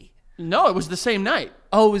 70. No, it was the same night.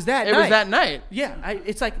 Oh, it was that It night? was that night. Yeah,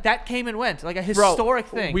 it's like that came and went, like a Bro, historic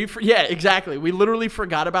thing. Yeah, exactly. We literally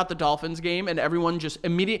forgot about the Dolphins game, and everyone just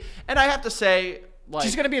immediately. And I have to say, like,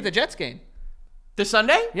 She's gonna be at the Jets game. this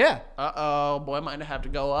Sunday. Yeah, Boy, I might have to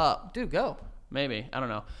go up. dude, go. Maybe, I don't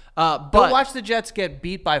know. Go But watch the Jets get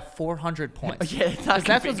beat by 400 points. yeah, it's not 'Cause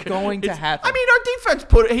gonna that's be what's good. going to It's- happen. I mean, our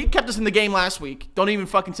defense he kept us in the game last week. Don't even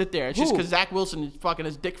fucking sit there. It's just Who? because Zach Wilson is fucking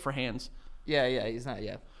his dick for hands. Yeah, he's not.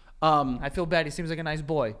 Yeah, I feel bad. He seems like a nice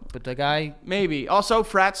boy, but the guy. Maybe also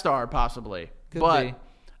frat star possibly. Could but be.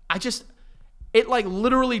 it like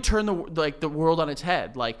literally turned the world on its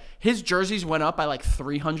head. Like his jerseys went up by like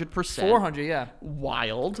 300%. 400, yeah,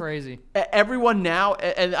 Wild. crazy. Everyone now,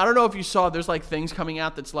 and I don't know if you saw, there's like things coming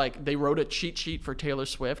out that's like they wrote a cheat sheet for Taylor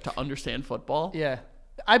Swift to understand football. Yeah,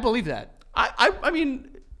 I believe that. I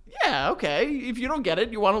mean, yeah, okay. If you don't get it,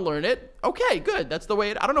 you want to learn it. Okay, good. That's the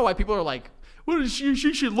way. I don't know why people are like, "What is she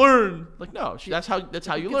should learn." Like, no, that's how you Who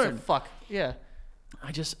gives a learn. fuck. Yeah.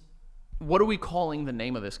 What are we calling the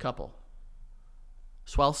name of this couple?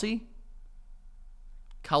 Swelsey?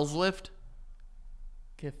 Kelslift?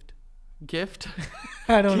 Gift?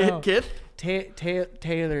 I don't know. Gift? Taylor.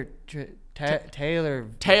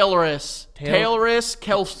 Taylorus. Taylorus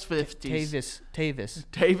Kelsfifties.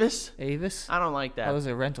 Tavis. Avis? I don't like that. Those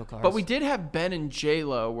are rental cars. But we did have Ben and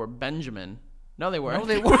J-Lo were Benjamin. No, they weren't. No,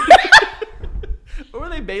 they were. What were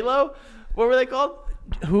they? Balo? What were they called?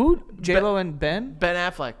 Who? J-Lo and Ben? Ben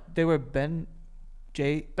Affleck. They were Ben.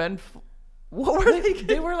 What were they?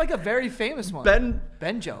 They were like a very famous one.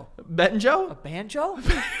 Benjo. A Benjo? banjo?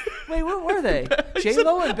 Wait, what were they?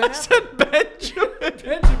 J-Lo and Ben I said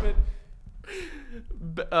Benjamin.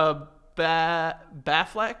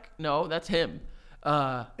 Baffleck? No, that's him.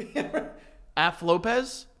 Af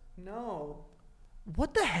Lopez? No.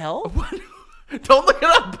 What the hell? Don't look it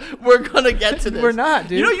up. We're gonna get to this. We're not,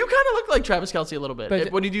 dude. You know, you kind of look like Travis Kelce a little bit. But-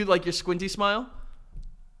 When you do like your squinty smile.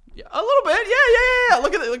 Yeah, a little bit. Yeah.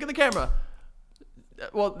 Look at it. Look at the camera.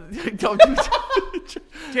 Well, don't do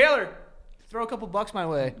Taylor, throw a couple bucks my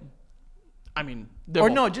way. I mean,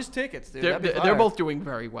 Just tickets, dude. they're both doing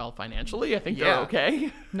very well financially. I think they're Yeah.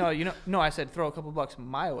 okay. No, I said throw a couple bucks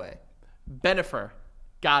my way. Benifer.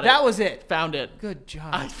 Got it. That was it. Found it. Good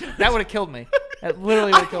job. That would have killed me. That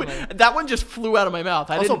literally would have killed me. That one just flew out of my mouth.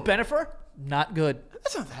 Also, Benifer, not good.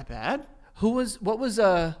 That's not that bad. What was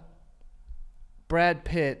Brad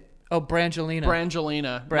Pitt? Oh, Brangelina.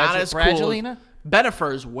 Brangelina. Not as cool. Brangelina?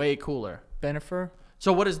 Bennifer is way cooler. Bennifer.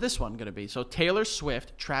 So what is this one going to be? So Taylor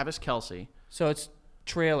Swift, Travis Kelce. So it's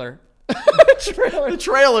trailer. The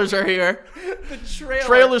trailers are here. The trailer.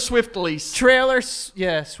 Trailer Swiftleys.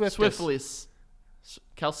 Yeah, Swift. Swiftleys.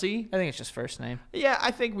 Kelsey? I think it's just first name. Yeah,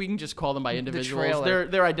 I think we can just call them by individuals. trailer.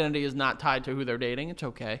 Their identity is not tied to who they're dating. It's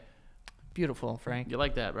okay. Beautiful, Frank. You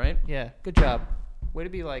like that, right? Yeah, good job. Way to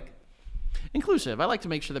be like. Inclusive. I like to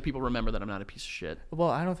make sure that people remember that I'm not a piece of shit. Well,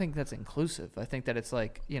 I don't think that's inclusive. I think that it's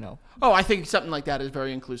like, Oh, I think something like that is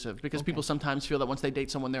very inclusive because people sometimes feel that once they date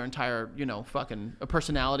someone, their entire, fucking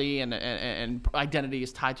personality and identity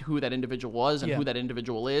is tied to who that individual was and who that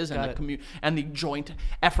individual is and the joint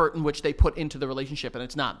effort in which they put into the relationship. And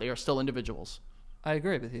it's not. They are still individuals. I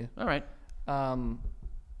agree with you. All right.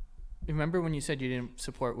 Remember when you said you didn't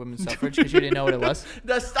support women's suffrage because you didn't know what it was?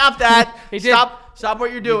 Stop that. He did. Stop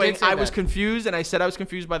what you're doing. say I was that. confused, and I said I was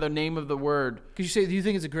confused by the name of the word. Because you say you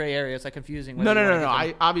think it's a gray area. It's like confusing. No.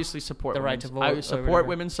 I obviously support the right to vote I or support whatever.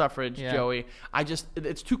 women's suffrage, Yeah. Joey.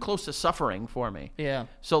 It's too close to suffering for me. Yeah.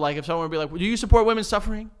 So, like, if someone would be like, do you support women's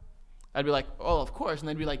suffering? I'd be like, oh, of course. And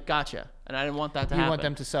they'd be like, gotcha. And I didn't want that to happen. You want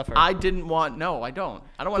them to suffer. I didn't want, no, I don't.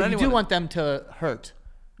 I don't want But you anyone. do want them to hurt.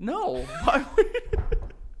 No. Why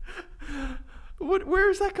would- Where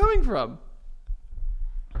is that coming from?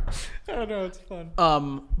 I don't know. It's fun.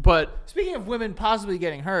 But Speaking of women possibly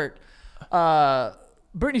getting hurt,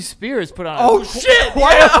 Britney Spears put on oh shit!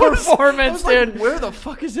 quite Yeah, a I was performance, like, dude. where the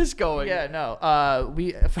fuck is this going? Yeah, no.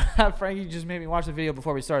 Frankie just made me watch the video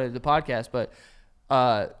before we started the podcast, but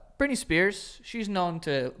Britney Spears, she's known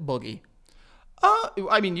to boogie.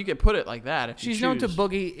 I mean, you could put it like that. If you She's known to choose.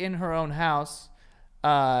 boogie in her own house.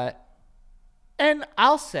 And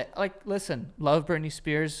I'll say, listen, love Britney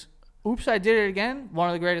Spears. Oops, I Did It Again. One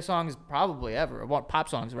of the greatest songs probably ever. Or pop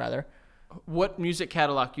songs, rather. What music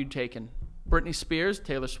catalog you taken? Britney Spears,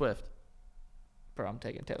 Taylor Swift. Bro, I'm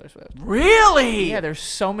taking Taylor Swift. Really? Yeah, there's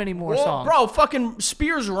so many more Well, songs. bro, fucking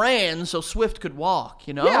Spears ran so Swift could walk,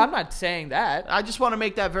 you know? Yeah, I'm not saying that. I just want to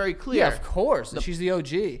make that very clear. Yeah, of course. She's the OG.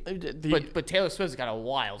 The- But Taylor Swift's got a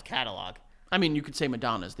wild catalog. I mean, you could say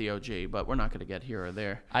Madonna's the OG, but we're not going to get here or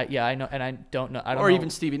there. I know, and I don't know. I don't Or know. even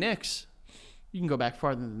Stevie Nicks. You can go back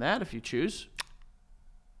farther than that if you choose.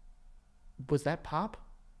 Was that pop?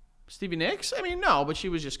 Stevie Nicks? I mean, no, but she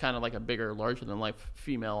was just kind of like a bigger, larger-than-life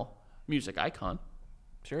female music icon.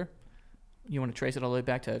 Sure. You want to trace it all the way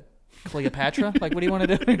back to Cleopatra? Like, what do you want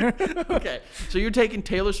to do here? Okay, so you're taking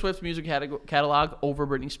Taylor Swift's music catalog over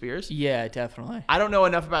Britney Spears? Yeah, definitely. I don't know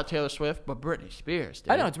enough about Taylor Swift, but Britney Spears,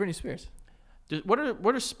 dude. I know, it's Britney Spears. What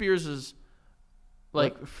are Spears's,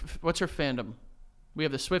 like, what's her fandom? We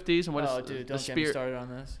have the Swifties, and what is Oh, dude, the don't get me started on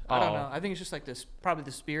this. I don't know. I think it's just like this, probably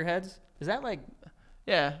the Spearheads. Is that like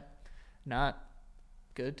Yeah. not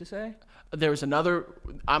good to say? There was another.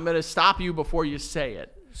 I'm gonna stop you before you say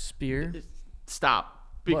it. Spear? Stop,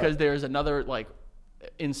 because What? there's another like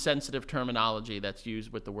insensitive terminology that's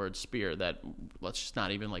used with the word spear that let's just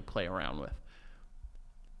not even like play around with.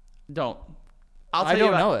 Don't. I'll tell I you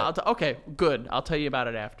don't about, know it. Okay, good. I'll tell you about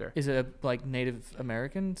it after. Is it a, like Native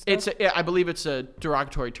American stuff? I believe it's a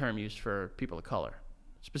derogatory term used for people of color,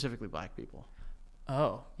 specifically black people.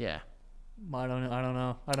 Oh. Yeah. I don't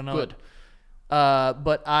know. Good.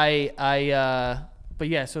 But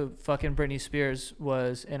yeah, so fucking Britney Spears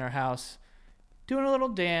was in her house doing a little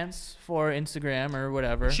dance for Instagram or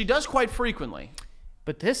whatever. She does quite frequently.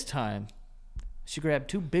 But this time, she grabbed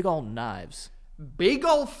two big old knives. Big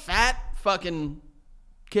old fat fucking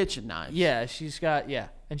kitchen knives. Yeah,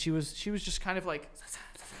 and she was just kind of like,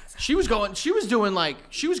 She was going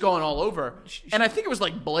all over. And I think it was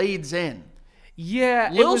like blades in. yeah,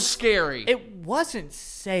 Little scary. It wasn't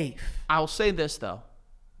safe. I'll say this though.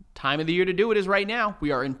 Time of the year to do it is right now.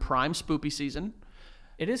 We are in prime spoopy season.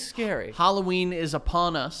 It is scary. Halloween is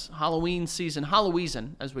upon us. Halloween season.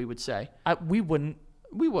 Halloweezen, as we would say. We wouldn't.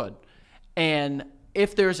 We would. And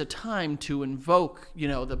if there's a time to invoke,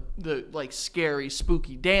 the like scary,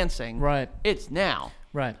 spooky dancing, Right. it's now.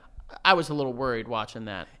 Right. I was a little worried watching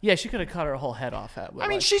that. Yeah, she could have cut her whole head off. I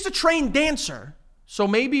mean, she's a trained dancer, so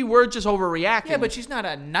maybe we're just overreacting. yeah, but she's not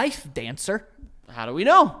a knife dancer. How do we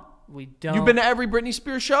know? We don't. You've been to every Britney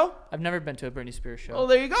Spears show? I've never been to a Britney Spears show. Oh,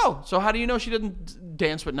 there you go. So how do you know she didn't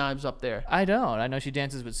dance with knives up there? I don't. I know she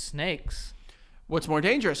dances with snakes. What's more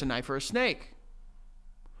dangerous, a knife or a snake?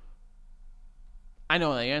 I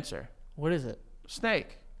know the answer. What is it?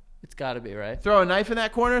 Snake. It's got to be, right? Throw a knife in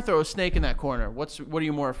that corner, throw a snake in that corner. What are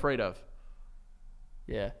you more afraid of?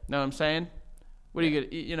 Yeah. Know what I'm saying? What do you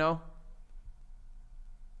get,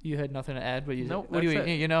 You had nothing to add, but you Nope, what do that's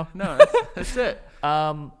you it. you know? No, that's it.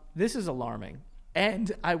 This is alarming.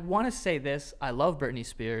 And I want to say this, I love Britney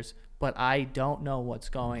Spears, but I don't know what's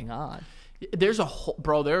going on. There's a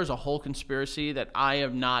whole conspiracy that I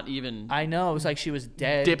have not even I know, it was like she was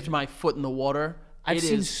dead. dipped my foot in the water. I've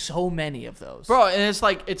seen so many of those. Bro, and it's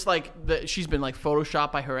like she's been like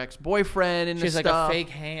photoshopped by her ex-boyfriend and she has like stuff. a fake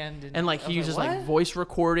hand. And like he uses like what? voice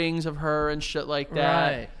recordings of her and shit like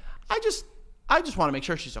that. Right. I just want to make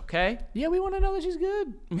sure she's okay. Yeah, we want to know that she's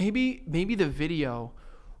good. Maybe the video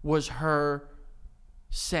was her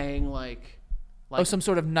saying like some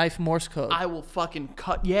sort of knife Morse code. I will fucking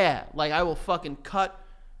cut. Yeah, like I will fucking cut.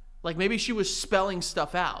 Like maybe she was spelling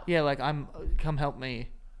stuff out. Yeah, like come help me.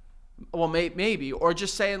 Well, maybe, or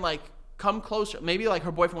just saying like, come closer. Maybe like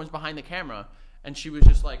her boyfriend was behind the camera, and she was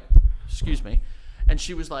just like, excuse me, and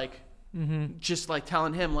she was like, just like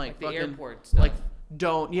telling him like the fucking, airport stuff. like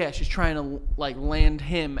don't. Yeah, she's trying to like land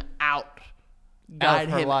him out, guide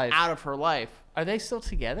her him life. out of her life. Are they still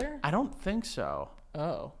together? I don't think so.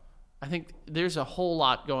 Oh. I think there's a whole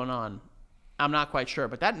lot going on. I'm not quite sure,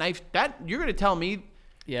 but that knife, that you're gonna tell me.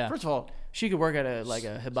 Yeah. First of all, she could work at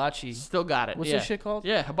a hibachi. still got it. What's yeah. this shit called?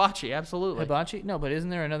 Yeah, hibachi, absolutely. Hibachi? No, but isn't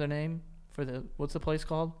there another name for what's the place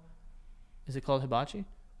called? Is it called hibachi?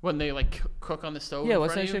 When they like cook on the stove. Yeah, in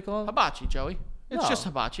what's front that of you? shit called? Hibachi, Joey. It's No. just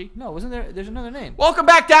hibachi. No, wasn't there? There's another name. Welcome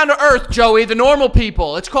back down to earth, Joey. The normal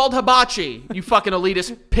people. It's called hibachi. You fucking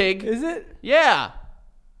elitist pig. Is it? Yeah,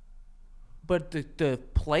 But the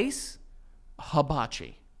place?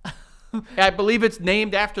 hibachi. I believe it's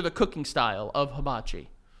named after the cooking style of hibachi.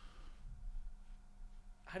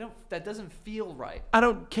 That doesn't feel right. I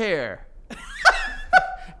don't care.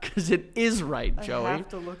 Because it is right, Joey. I have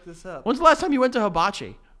to look this up. When's the last time you went to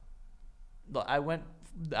hibachi? Look,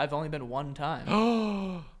 I've only been one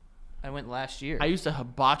time. I went last year. I used to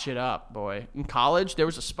hibachi it up, boy. In college, there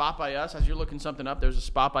was a spot by us. As you're looking something up, there was a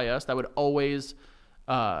spot by us that would always,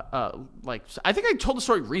 like, I think I told the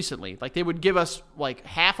story recently. Like, they would give us, like,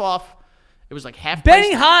 half off. It was, like, half price.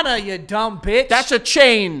 Benihana, you dumb bitch. That's a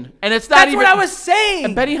chain. And it's not That's even. what I was saying.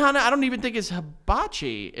 And Benihana, I don't even think is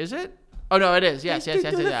hibachi, is it? Oh, no, it is. Yes. do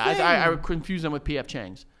the I thing. confuse them with P.F.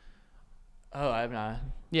 Chang's. Oh, I'm not.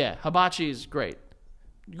 Yeah, hibachi is great.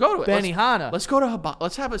 Go to it. Benihana. Let's go to hibachi.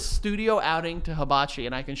 Let's have a studio outing to hibachi,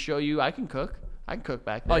 and I can show you. I can cook. I can cook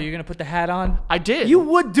back there. Oh, you're going to put the hat on? I did. You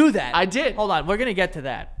would do that. I did. Hold on. We're going to get to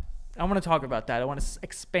that. I want to talk about that. I want to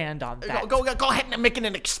expand on that. Go ahead and make it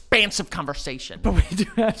an expansive conversation. But we do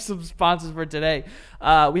have some sponsors for today.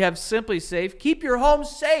 We have Simply Safe. Keep your home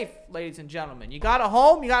safe, ladies and gentlemen. You got a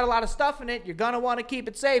home. You got a lot of stuff in it. You're going to want to keep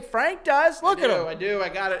it safe. Frank does. Look at him. I do. I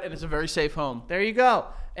got it, and it's a very safe home. There you go.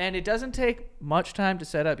 And it doesn't take much time to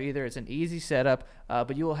set up either. It's an easy setup,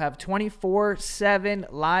 but you will have 24/7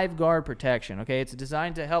 live guard protection. Okay, it's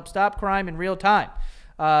designed to help stop crime in real time.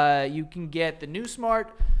 You can get the new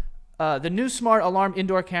smart alarm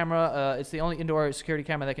indoor camera. It's the only indoor security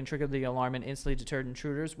camera that can trigger the alarm and instantly deter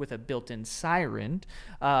intruders with a built-in siren.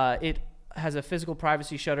 It has a physical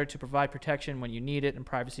privacy shutter to provide protection when you need it and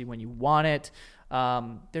privacy when you want it.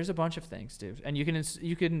 There's a bunch of things, dude, and you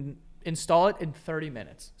can install it in 30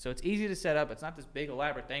 minutes. So it's easy to set up. It's not this big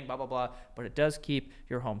elaborate thing, blah, blah, blah, but it does keep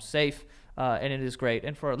your home safe, and it is great.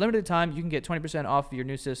 And for a limited time, you can get 20% off your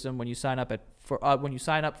new system when you sign up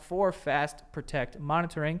for Fast Protect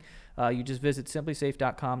monitoring. You just visit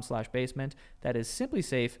simplysafe.com/basement. That is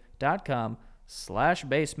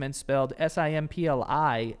simplysafe.com/basement, spelled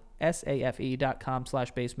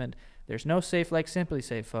SIMPLISAFE.com/basement. There's no safe like Simply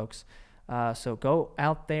Safe, folks. So go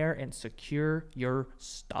out there and secure your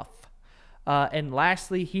stuff. And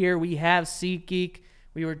lastly, here we have SeatGeek.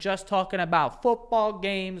 We were just talking about football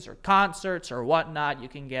games or concerts or whatnot. You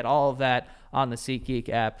can get all of that on the SeatGeek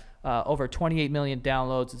app. Over 28 million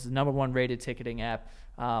downloads. It's the #1 rated ticketing app.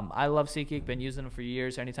 I love SeatGeek. Been using them for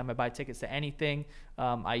years. Anytime I buy tickets to anything,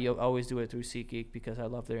 I always do it through SeatGeek because I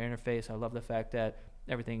love their interface. I love the fact that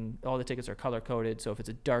all the tickets are color-coded. So if it's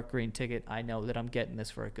a dark green ticket, I know that I'm getting this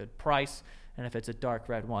for a good price. And if it's a dark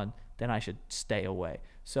red one, then I should stay away.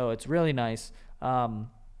 So it's really nice. And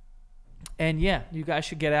yeah, you guys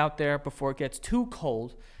should get out there before it gets too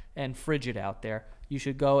cold and frigid out there. You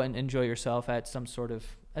should go and enjoy yourself at some sort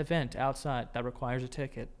of event outside that requires a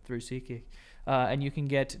ticket through SeatGeek. And you can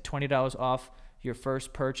get $20 off your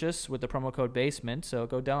first purchase with the promo code BASEMENT. So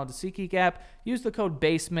go download the SeatGeek app, use the code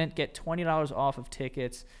BASEMENT, get $20 off of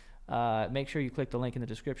tickets. Make sure you click the link in the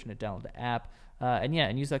description to download the app.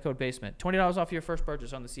 And use that code BASEMENT. $20 off your first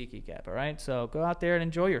purchase on the SeatGeek app, all right? So go out there and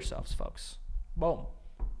enjoy yourselves, folks. Boom.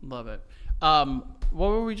 Love it. What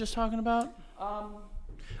were we just talking about?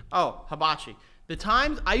 Hibachi. The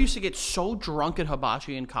times I used to get so drunk at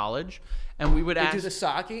hibachi in college, and we would They ask, do the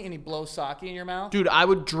sake, and he blows sake in your mouth. dude, I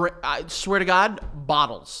would drink. I swear to God,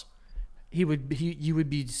 bottles. You would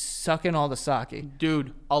be sucking all the sake.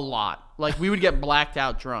 Dude, a lot. Like, we would get blacked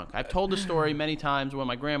out drunk. I've told the story many times when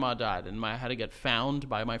my grandma died and I had to get found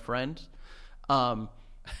by my friends.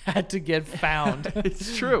 Had to get found.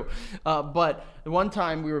 It's true. But one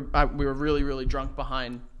time we were really, really drunk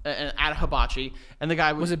behind at a hibachi, and the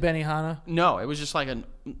guy Was it Benihana? No, it was just like a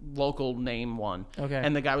local name one. Okay.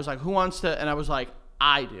 And the guy was like, "Who wants to?" And I was like,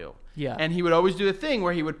 "I do." Yeah. And he would always do the thing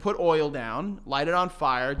where he would put oil down, light it on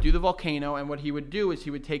fire, do the volcano, and what he would do is he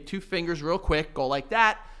would take 2 fingers real quick, go like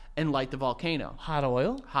that, and light the volcano. Hot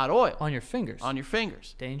oil Hot oil on your fingers. on your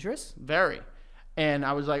fingers. Dangerous. Very. And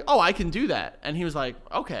I was like, "Oh, I can do that." And he was like,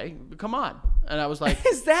 "Okay, come on." And I was like,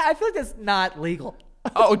 Is that? I feel like that's not legal.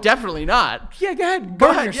 "Oh, definitely not." Yeah, go ahead. Go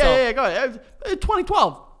Burn ahead. yourself. Yeah, go ahead.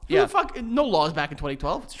 2012. Who Yeah. the fuck? No laws back in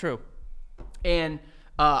 2012. It's true. And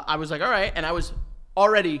I was like, all right. And I was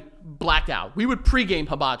already blacked out. We would pregame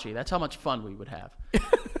hibachi. That's how much fun we would have.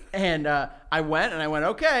 And I went,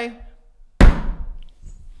 okay.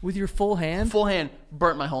 With your full hand? Full hand,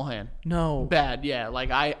 burnt my whole hand. No. Bad, yeah. Like,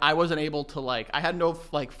 I wasn't able to, like, I had no,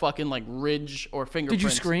 like, fucking, like, ridge or Did fingerprints. you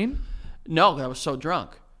scream? No, 'cause I was so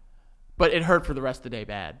drunk. But it hurt for the rest of the day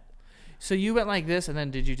bad. So you went like this, and then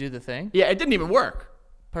did you do the thing? Yeah, it didn't even work.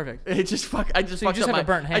 Perfect. It just I just So you fucked just up have a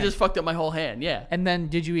burnt I hand. just fucked up my whole hand, yeah. And then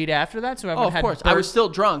did you eat after that? So Oh, everyone of had course. I was burnt- still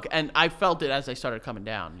drunk, and I felt it as I started coming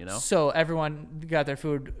down, you know? So everyone got their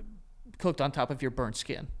food cooked on top of your burnt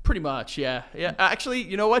skin. Pretty much, yeah. Yeah. Actually,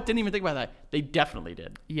 you know what? Didn't even think about that. They definitely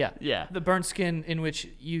did. Yeah. Yeah. The burnt skin in which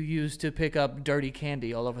you used to pick up dirty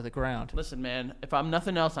candy all over the ground. Listen, man, if I'm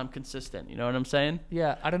nothing else, I'm consistent. You know what I'm saying?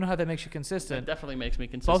 Yeah, I don't know how that makes you It consistent. definitely makes me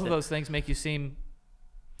consistent. Both of those things make you seem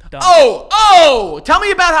dumb. Oh! Tell me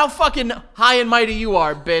about how fucking high and mighty you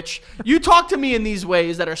are, bitch. You talk to me in these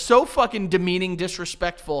ways that are so fucking demeaning,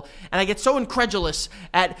 disrespectful, and I get so incredulous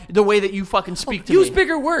at the way that you fucking speak to Use me.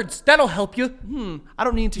 bigger words. That'll help you. I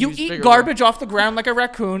don't need to You use eat bigger garbage off the ground like a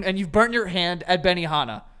raccoon, and you've burnt your hand at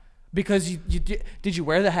Benihana. Because you did you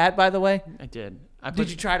wear the hat, by the way? words. I did. Did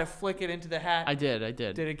you try to flick it into the hat? I did.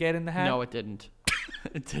 Did it get in the hat? No, it didn't.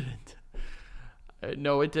 It didn't.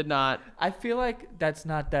 No, it did not. I feel like that's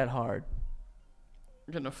not that hard.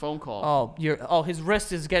 I'm getting a phone call. His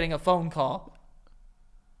wrist is getting a phone call.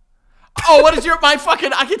 Oh, what is my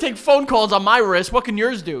fucking... I can take phone calls on my wrist. What can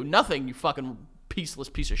yours do? Nothing, you fucking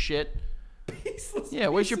peaceless piece of shit. Peaceless. Yeah,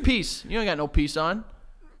 where's your piece? You ain't got no piece on.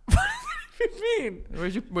 What do you mean?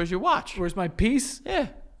 Where's your watch? Where's my piece? Yeah.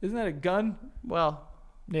 Isn't that a gun? Well,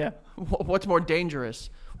 Yeah. what's more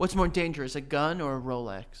dangerous? What's more dangerous, a gun or a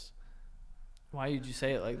Rolex? Why did you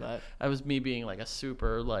say it like that? That was me being like a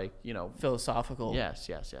super, like, you know... Philosophical. Yes.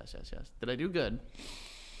 Did I do good?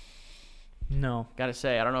 No. Gotta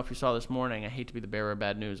say, I don't know if you saw this morning. I hate to be the bearer of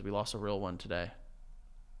bad news. We lost a real one today.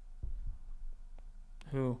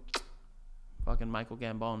 Who? Fucking Michael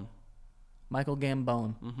Gambon. Michael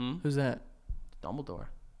Gambone. Mm-hmm. Who's that? Dumbledore.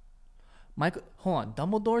 Hold on.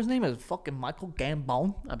 Dumbledore's name is fucking Michael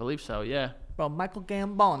Gambone? I believe so, yeah. Bro, Michael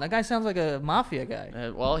Gambone. That guy sounds like a mafia guy.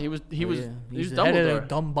 Well, he was Yeah. He's the head of Dumbledore.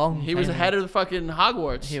 the Gambone He was the family. head of the fucking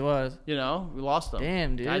Hogwarts. He was. You know, we lost him.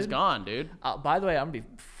 Damn, dude. Guy's gone, dude. By the way, I'm going to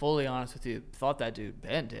be fully honest with you. Thought that dude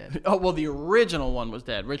been dead. Oh, well, the original one was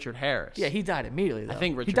dead. Richard Harris. Yeah, he died immediately, though.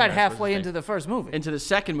 think he Richard died Harris was halfway his into name. the first movie. Into the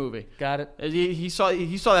second movie. Got it? He saw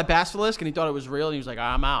that basilisk and he thought it was real and he was like,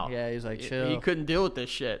 I'm out. Yeah, he was like, chill. He couldn't deal with this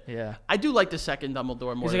shit. Yeah. I do like the second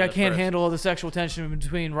Dumbledore more He's than like, I the can't first. handle all the sexual tension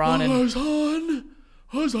between Ron and... My son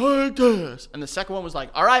was like this. And the second one was like,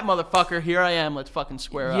 all right, motherfucker, here I am. Let's fucking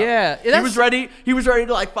square up. Yeah, He that's- was ready. He was ready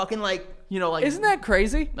to like fucking like, you know, like. Isn't that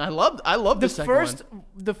crazy? I love the second one.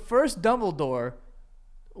 The first Dumbledore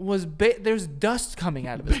was there's dust coming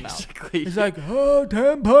out of his Basically. mouth. He's like, oh,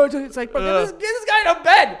 10 points. It's like, bro, get this guy in a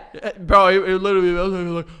bed. Bro, it literally was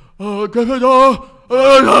like, oh,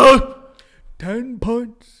 Gryffindor. 10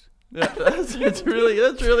 points. Yeah, that's really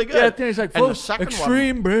good. Yeah, then he's like, And the full second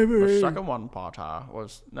extreme one, bravery. the second one, Potter,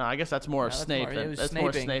 was I guess that's more Snape. That's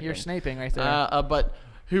more Snape. You're snaping right there. But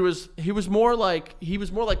he was more like he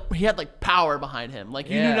had like power behind him. Like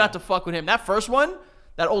you Yeah. knew not to fuck with him. That first one,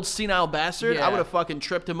 that old senile bastard, Yeah. I would have fucking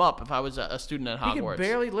tripped him up if I was a student at He Hogwarts. could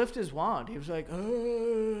barely lift his wand. He was like,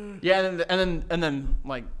 Yeah, and then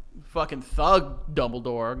like fucking thug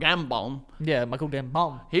Dumbledore, Gambon. yeah, Michael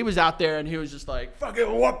Gambon. He was out there and he was just like fucking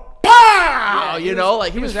what. Pow! he You was- know,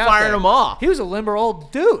 like he was out firing there. them off. He was a limber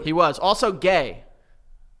old dude. He was also gay.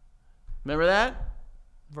 Remember that?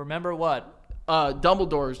 Remember what?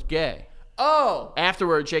 Dumbledore's gay. Oh,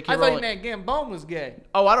 Afterward, J.K. I thought you Rowling. meant Gambone was gay.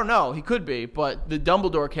 Oh, I don't know. He could be, but the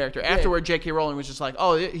Dumbledore character. Afterward, J.K. Rowling was just like,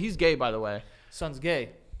 "Oh, he's gay, by the way." Son's gay.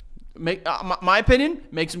 My opinion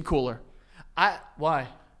makes him cooler. Why?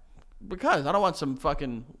 Because I don't want some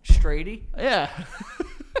fucking Straighty? yeah.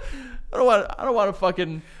 I don't want to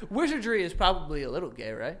fucking. Wizardry is probably a little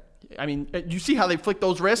gay, right? I mean, you see how they flick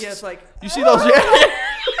those wrists? Yeah, it's like you see those. Yeah.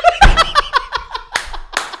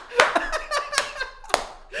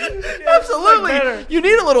 Absolutely. better. You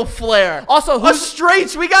need a little flair. Also, us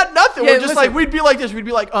straights, we got nothing. Yeah, We're just listen. like, we'd be like this. We'd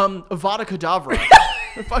be like, Avada Kedavra.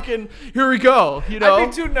 Fucking, here we go. You know? I'd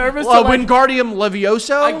be too nervous to, like- Wingardium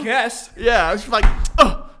Levioso. I guess. Yeah, I was just like,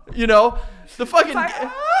 you know, the fucking, like, yeah,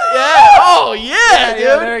 oh yeah,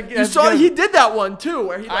 yeah, dude. You that's saw good. he did that one too,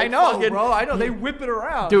 where he like I know, fucking, bro. I know. They whip it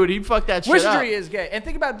around. dude, he fucked that shit up. Wizardry is gay. And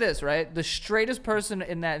think about this, right? The straightest person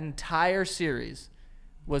in that entire series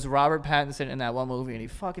was Robert Pattinson in that one movie, and he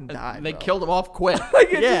fucking died. They bro. killed him off quick.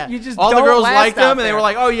 Like, yeah, you just all the don't girls last liked out him, and they there. were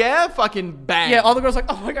like, "Oh yeah, fucking bang." Yeah, all the girls were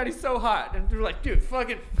like, oh my god, he's so hot, and they were like, dude,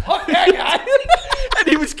 fucking fuck that guy. and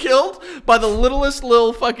he was killed by the littlest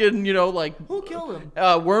little fucking, you know, like Who killed him?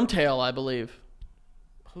 Wormtail, I believe.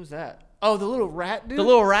 Who's that? Oh, the little rat dude. The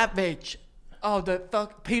little rat bitch. Oh, the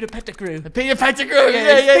fuck Peter Pettigrew. Peter Pettigrew.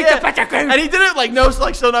 Yeah, Yeah. Peter Pettigrew. And he did it like no,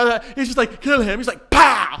 like so. No, he's just like kill him. He's like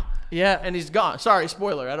pow, Yeah, and he's gone. Sorry,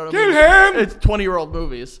 spoiler. I don't know. Kill him! It's 20-year-old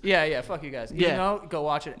movies. yeah. Fuck you guys. You Yeah. know, go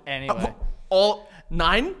watch it anyway. All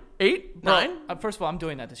 9, 8, Bro, 9. first of all, I'm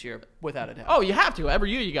doing that this year without a doubt. Oh, you have to. Every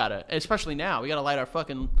year you gotta. Especially now, we gotta light our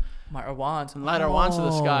fucking my wands. light our wands to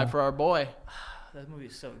the sky for our boy. That movie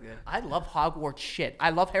is so good. I love Hogwarts shit. I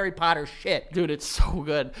love Harry Potter shit. Dude, it's so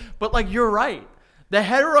good. But like, you're right. The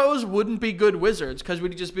heteros wouldn't be good wizards because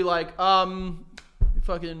we'd just be like,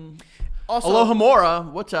 fucking. Also, Alohomora,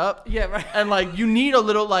 what's up? Yeah, right. And like, you need a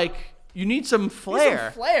little like, you need some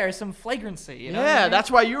flair. Some flair, some flagrancy. You know what I Yeah, mean?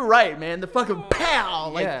 that's why you're right, man. The fucking pow,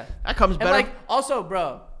 like Yeah. that comes And better. like, also,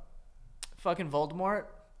 bro, fucking Voldemort,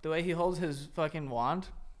 the way he holds his fucking wand.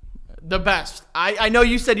 the best. I know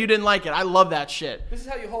you said you didn't like it. I love that shit. This is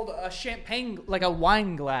how you hold a champagne, like a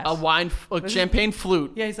wine glass. A wine, champagne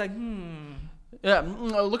flute. Yeah, he's like, Yeah,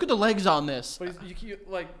 look at the legs on this. But you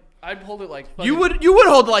like, I'd hold it like. You would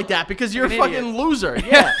hold it like that because you're a an fucking idiot. loser.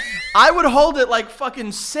 Yeah. I would hold it like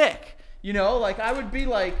fucking sick. You know, like I would be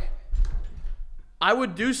like, I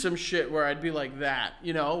would do some shit where I'd be like that.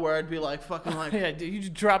 You know, where I'd be like fucking like, Yeah, dude,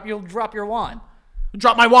 you'll drop your wand.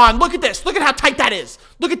 drop my wand. Look at this. Look at how tight that is.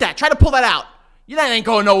 Look at that. Try to pull that out. That ain't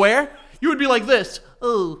going nowhere. You would be like this.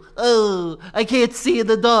 Oh, I can't see in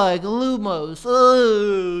the dark. Lumos.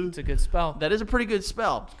 Oh. It's a good spell. That is a pretty good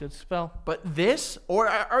spell. Good spell. But this, or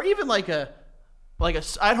even like a,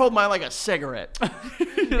 I'd hold mine like a cigarette. You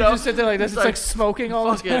You just sit there like this. It's like smoking all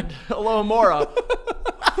the fucking time. Alohomora.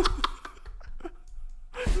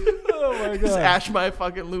 Oh my Just god. ash my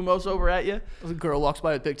fucking Lumos over at you. A girl walks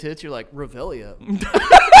by with big tits. You're like Revelia.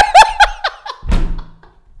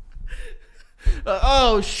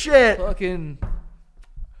 Oh shit, Fucking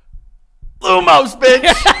Lumos,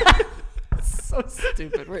 bitch. so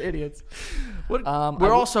stupid. We're idiots. What, I we're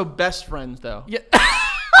w- also best friends though, Yeah.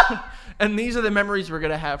 and these are the memories we're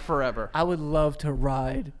gonna have forever. I would love to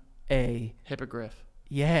ride a. Hippogriff.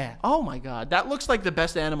 Yeah. Oh my god, that looks like the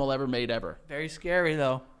best animal ever made ever. Very scary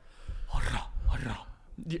though.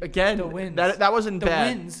 Again, The wings. that wasn't The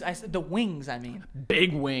bad. wings. I said the wings. I mean,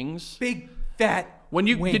 Big wings. big fat. When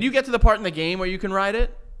you wings. did you get to the part in the game where you can ride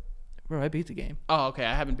it? Bro, I beat the game. Oh, okay,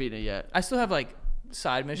 I haven't beaten it yet. I still have like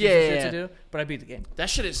side missions Yeah, and shit yeah, to do, but I beat the game. That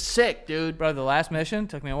shit is sick, dude. Bro, the last mission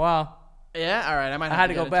took me a while. Yeah, all right, I might. I Have had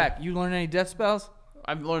to get go it back. You learn any death spells? Too.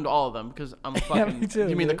 I've learned all of them because I'm fucking. me too,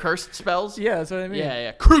 you mean the dude. cursed spells? Yeah, that's what I mean.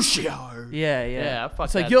 Yeah. Crucio. Yeah. Yeah, fuck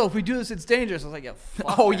It's that. like, yo, if we do this, it's dangerous. I was like, yeah,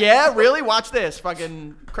 fuck Oh that. yeah, really? Watch this.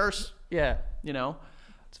 Fucking curse. Yeah. You know,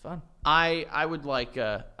 It's fun. I would like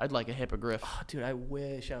I'd like a hippogriff. Oh, dude, I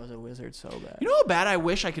wish I was a wizard so bad. You know how bad I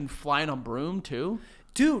wish I can fly on a broom too.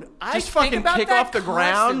 Dude, I Just think fucking about kick that off the ground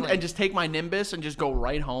constantly. and just take my Nimbus and just go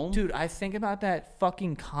right home. Dude, I think about that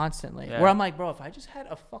fucking constantly. Yeah. Where I'm like, bro, if I just had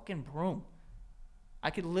a fucking broom, I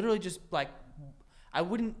could literally just like, I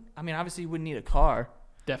mean, obviously you wouldn't need a car,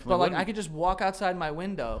 Definitely. but like wouldn't. I could just walk outside my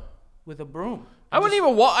window with a broom. I wouldn't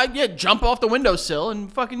even walk. I'd jump off the windowsill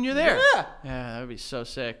and fucking you're there. Yeah. Yeah, that would be so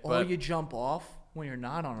sick. Or But you jump off when you're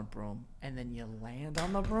not on a broom, and then you land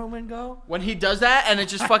on the broom and go. when he does that and it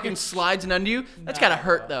just fucking slides in under you, that's gotta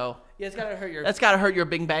hurt though. Yeah, it's gotta hurt your. That's gotta hurt your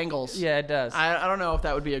bing bangles. Yeah, it does. I don't know if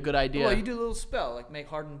that would be a good idea. Well, you do a little spell like make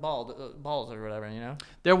hardened balls or whatever, you know.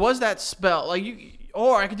 There was that spell, like you,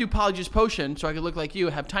 or I could do Polyjuice Potion, so I could look like you,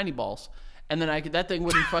 have tiny balls, and then that thing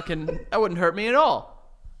wouldn't fucking, that wouldn't hurt me at all.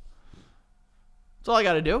 That's all I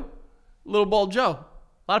got to do. Little bald Joe.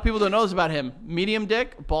 A lot of people don't know this about him. Medium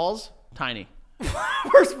dick, balls, tiny.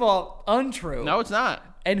 First of all, untrue. No, it's not.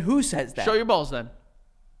 And who says that? Show your balls then.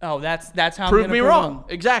 Oh, that's how Prove I'm gonna me prove wrong. them.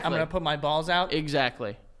 Exactly. I'm gonna put my balls out.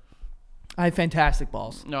 Exactly. I have fantastic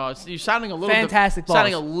balls. No, you're sounding a little Fantastic balls.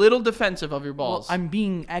 sounding a little defensive of your Well, balls. I'm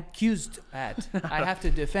being accused at. I have to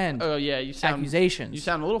defend oh yeah, you sound accusations. You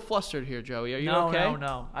sound a little flustered here, Joey. Are you no, okay?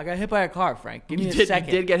 no. I got hit by a car, Frank. Give me You a did. second.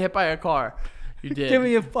 You did get hit by a car. You did. Give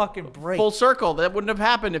me a fucking break. Full circle. That wouldn't have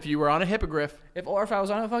happened if you were on a hippogriff. If I was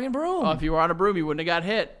on a fucking broom. Oh, if you were on a broom, you wouldn't have got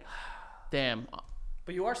hit. Damn.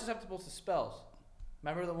 But you are susceptible to spells.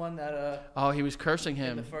 Remember the one that Oh, he was cursing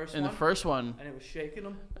him the first in one? the first one. and it was shaking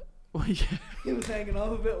him? Well, yeah. He was hanging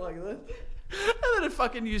off a bit like this. And then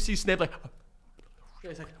fucking you see Snape like Yeah,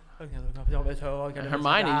 he's like, and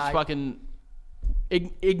Hermione's fucking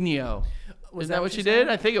Igneo. Was Isn't that what she she said? did?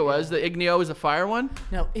 I think it was. The Igneo is the fire one.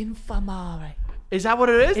 No, inflammare. Is that what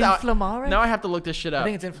it is? Inflammare? Now I have to look this shit I up.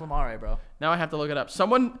 think it's inflammare, bro. Now I have to look it up.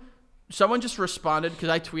 Someone just responded because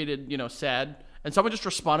I tweeted, sad, and someone just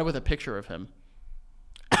responded with a picture of him.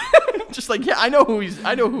 Just like, yeah, I know who he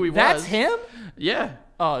was. That's him? Yeah.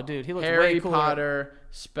 Oh, dude, he looks Harry way cooler. Potter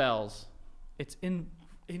spells. It's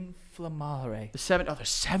inflammare. There's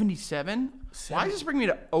 77? Why does this bring me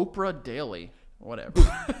to Oprah Daily? Whatever.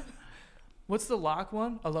 What's the lock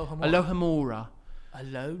one? Alohomora. Alohomora.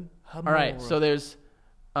 Alohomora. All right, so there's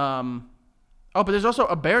but there's also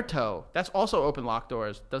Aberto. That's also open lock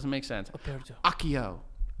doors. Doesn't make sense. Aberto. Accio.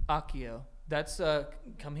 Accio. That's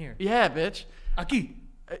come here. Yeah, bitch. Aki.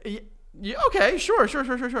 Yeah, okay, sure.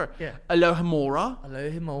 Yeah. Alohomora.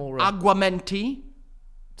 Alohomora. Aguamenti.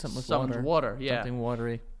 Something with Something water. yeah. Something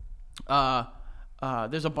watery.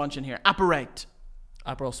 There's a bunch in here. Apparate.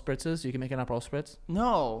 Aperol spritzes. You can make an Aperol spritz.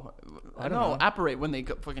 No. I don't know. Apparate when they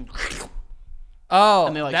go fucking Oh,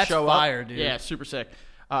 and they like that's show fire, up. dude. Yeah, super sick.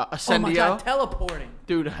 Oh Ascendio. my god, teleporting.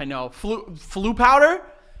 Dude, I know. Flu powder?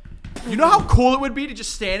 You know how cool it would be to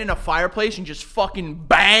just stand in a fireplace and just fucking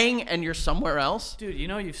bang and you're somewhere else? Dude, you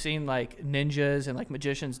know you've seen like ninjas and like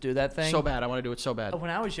magicians do that thing? So bad. I want to do it so bad. When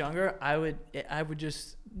I was younger, I would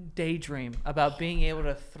just daydream about being able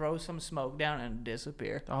to throw some smoke down and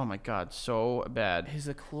disappear. Oh my god, so bad. It's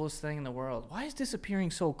the coolest thing in the world. Why is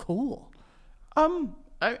disappearing so cool? I'm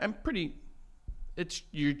pretty it's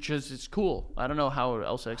cool. I don't know how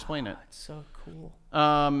else to explain it. It's so cool.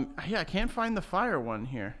 Yeah, I can't find the fire one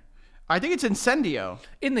here. I think it's Incendio.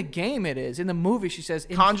 In the game it is. In the movie she says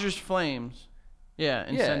Conjures flames. Yeah,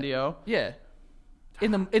 Incendio. Yeah.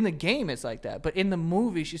 In the game it's like that, but in the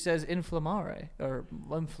movie she says inflammare or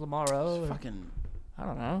inflammaro. Fucking I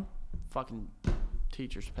don't know. fucking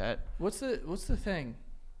teacher's pet. What's the thing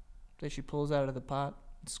that she pulls out of the pot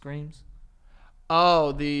and screams?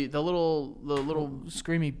 Oh, the little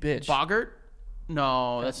Screamy bitch. boggart?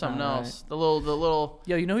 No, that's That's something not else. The little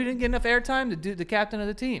Yo, you know who didn't get enough airtime? The captain of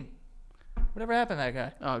the team. Whatever happened to that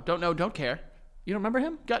guy? oh, don't care. You don't remember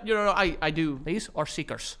him? I do. These are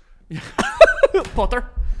seekers. Potter.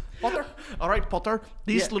 All right, Potter.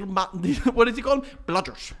 These Yeah. little what does he call them?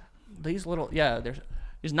 Bludgers. These little there's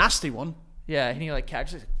He's nasty one. and he like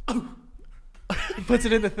catches it. He puts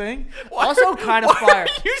it in the thing. Why Also are- kind of why fire.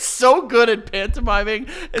 Are you so good at pantomiming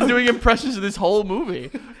and doing impressions of this whole movie.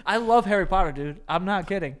 I love Harry Potter, dude. I'm not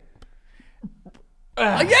kidding.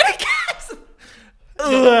 Yeti cats.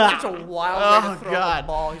 Such a wild way to Oh throw god, the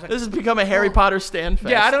ball. He's like, this has become a Harry Potter stand fest.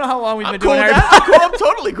 yeah, I don't know how long we've I'm been cool doing with Harry that. I'm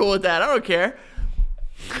totally cool with that. I don't care.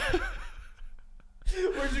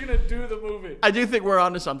 We're just gonna do the movie. I do think we're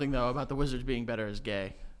onto something though about the wizards being better as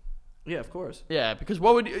gay. Yeah, of course. Yeah, because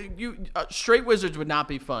what would you straight wizards would not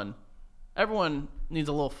be fun. Everyone needs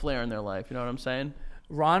a little flair in their life. You know what I'm saying?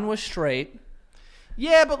 Ron was straight.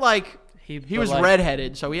 Yeah, but like He was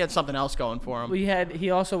redheaded, so he had something else going for him. He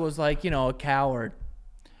also was like, a coward.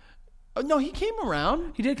 Oh, no, he came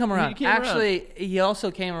around. He did come around. came around. Actually, he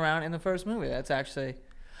also came around in the first movie. That's actually.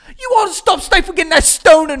 You want to stop Snape from getting that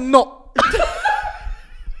stone and not. Are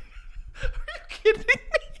you kidding me?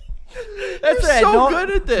 That's You're it. so Not- good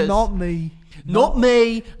at this. Not me. Not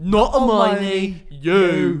me, not Hermione,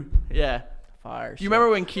 you. Yeah. Fire. You remember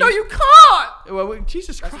when Keith? No, you can't. Well,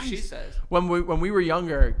 Jesus That's Christ. what she says. When we were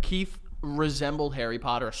younger, Keith resembled Harry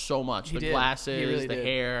Potter so much. He The did. glasses, He really the did.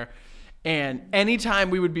 hair. And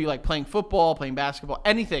anytime we would be like playing football, playing basketball,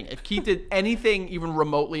 anything, if Keith did anything even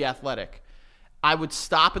remotely athletic, I would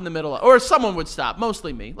stop in the middle or someone would stop,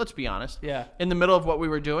 mostly me, let's be honest. Yeah. In the middle of what we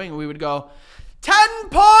were doing, and we would go, 10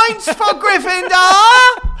 points for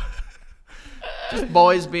Gryffindor! Just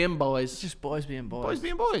boys being boys. Just boys being boys. Boys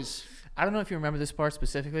being boys. I don't know if you remember this part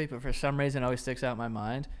specifically, but for some reason it always sticks out in my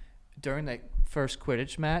mind. During that first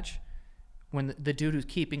Quidditch match, when the dude who's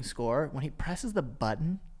keeping score, when he presses the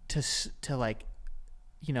button to like,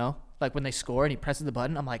 you know, like when they score and he presses the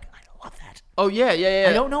button, I'm like, I love that. Oh yeah.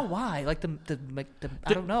 I don't know why. Like the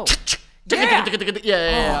I don't know.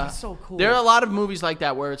 Yeah. Oh, it's so cool. There are a lot of movies like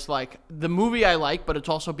that where it's like the movie I like, but it's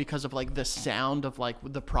also because of like the sound of like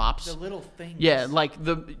the props. The little things. Yeah, like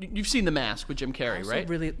you've seen The Mask with Jim Carrey, Also right?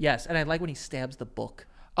 Really, yes. And I like when he stabs the book.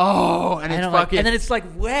 Oh, and it's fucking. And then it's like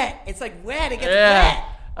wet. It's like wet. It gets Yeah. wet.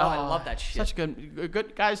 Oh, I love that shit. Such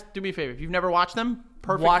good guys. Do me a favor, if you've never watched them,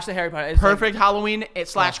 perfect. Watch the Harry Potter. It's Perfect Halloween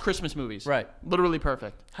 / Christmas movies. Right. Literally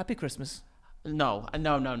perfect. Happy Christmas. No. I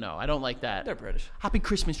don't like that. They're British. Happy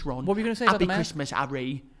Christmas, Ron. What were you gonna say about Happy The Mask? Christmas,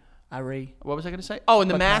 Ari. Ari. What was I gonna say? Oh, and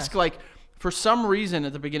the What mask, mask? like for some reason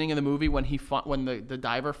at the beginning of the movie when when the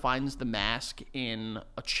diver finds the mask in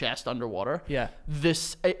a chest underwater. Yeah.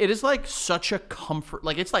 It is like such a comfort.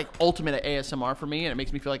 Like it's like ultimate ASMR for me, and it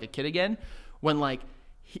makes me feel like a kid again. When like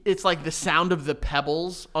it's like the sound of the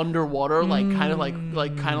pebbles underwater, like kind of like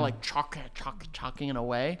chalking it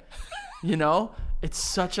away. You know, it's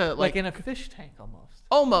such a Like in a fish tank almost.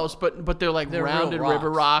 almost, but they're like They're real rounded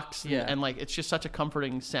river rocks, Yeah. and like it's just such a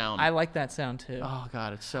comforting sound. I like that sound too. Oh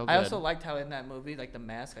god, it's so good. I also liked how in that movie, like the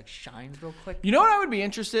mask like shines real quick. You know what I would be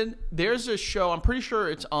interested? There's a show. I'm pretty sure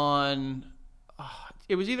it's on.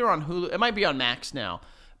 It was either on Hulu. It might be on Max now,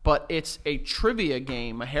 but it's a trivia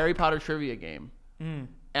game, a Harry Potter trivia game. And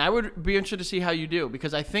I would be interested to see how you do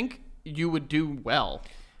because I think you would do well.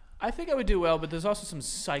 I think I would do well, but there's also some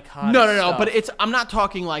psychotic No. stuff. But I'm not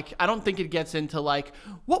talking like. I don't think it gets into like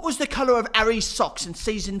what was the color of Harry's socks in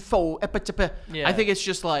season 4. Yeah. I think it's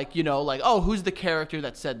just like like oh who's the character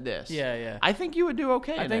that said this. Yeah. I think you would do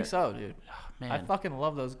okay. I in think it. so, dude. Man. I fucking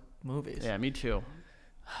love those movies. Yeah, me too.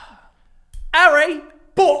 Harry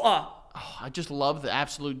Potter. Oh, I just love the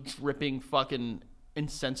absolute dripping fucking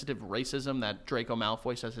insensitive racism that Draco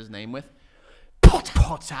Malfoy says his name with. Potter.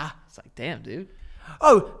 It's like, damn, dude.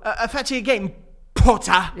 Oh, a fatty game.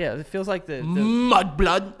 Potter. Yeah, it feels like the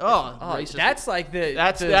Mudblood. Oh, oh, racist. that's like the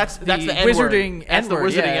that's the N-word. wizarding That's the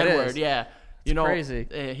N-word. wizarding Yeah, it N-word. is. Yeah.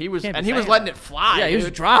 crazy. He was Can't be and he was saying letting that. it fly. Yeah, he was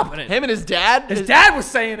dude. dropping it. Him and his dad. His dad was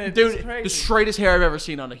saying it. Dude, It's crazy. the straightest hair I've ever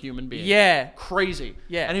seen on a human being. Yeah. Crazy.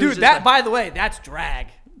 Yeah, And he dude. was just That, like- by the way, that's drag.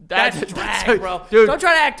 That's That's- drag, bro. dude. Don't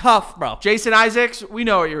try to act tough, bro. Jason Isaacs, we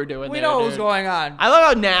know what you were doing. We there, know what was dude. going on. I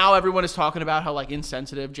love how now everyone is talking about how like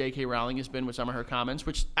insensitive J.K. Rowling has been with some of her comments,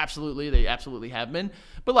 which they absolutely have been.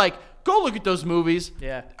 But like, go look at those movies.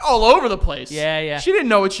 Yeah. All over the place. Yeah. She didn't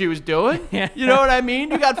know what she was doing. Yeah. You know what I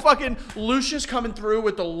mean? You got fucking Lucius coming through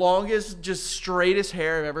with the longest, just straightest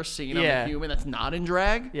hair I've ever seen on Yeah. a human that's not in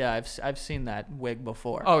drag. Yeah, I've seen that wig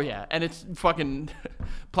before. Oh yeah, and it's fucking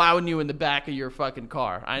plowing you in the back of your fucking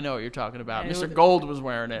car. I know what you're talking about. And it Mr. was- Gold was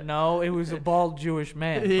wearing it. No, it was a bald Jewish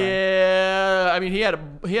man. friend. Yeah, I mean he had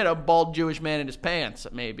a bald Jewish man in his pants,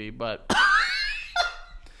 maybe, but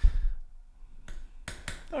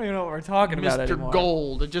I don't even know what we're talking about Mr. anymore.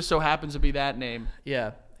 Gold. It just so happens to be that name.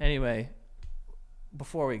 Yeah. Anyway,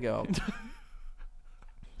 before we go,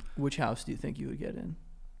 which house do you think you would get in?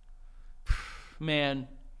 Man,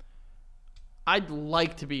 I'd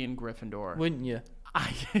like to be in Gryffindor. Wouldn't you?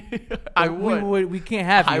 I would. We can't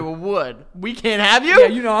have you. I would. We can't have you? Yeah,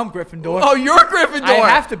 you know I'm Gryffindor. Oh, you're Gryffindor. I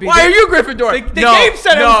have to be. Why are you Gryffindor? The game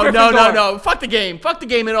said I was Gryffindor. No. Fuck the game. Fuck the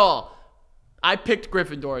game at all. I picked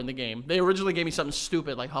Gryffindor in the game. They originally gave me something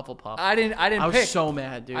stupid like Hufflepuff. I didn't I was pick. so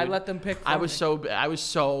mad, dude. I let them pick. I for was me.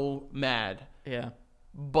 so mad. Yeah.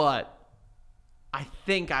 But I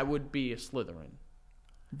think I would be a Slytherin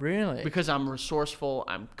Really? because I'm resourceful.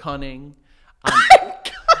 I'm cunning.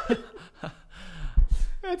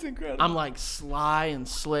 That's incredible. I'm like sly and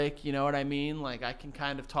slick. You know what I mean? Like I can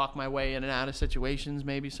kind of talk my way in and out of situations.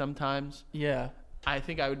 Maybe sometimes. Yeah. I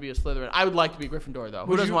think I would be a Slytherin. I would like to be Gryffindor though.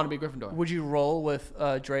 Who Would doesn't you- want to be Gryffindor? Would you roll with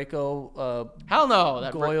Draco, Hell no.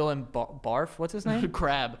 That Goyle, and Barf? What's his name?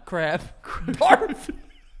 crab. Crab. Barf.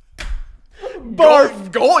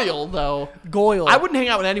 Barf. Goyle though. Goyle. I wouldn't hang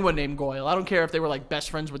out with anyone named Goyle. I don't care if they were like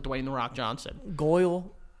best friends with Dwayne the Rock Johnson.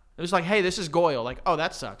 Goyle. It was like, hey, this is Goyle. Like, oh,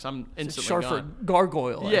 that sucks. I'm It's instantly short for gone.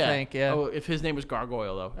 gargoyle, Yeah. I think. Yeah. Oh, if his name was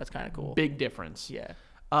Gargoyle though, That's kind of cool. big difference. Yeah.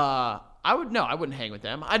 I wouldn't hang with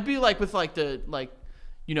them. I'd be like with like the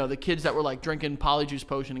the kids that were like drinking polyjuice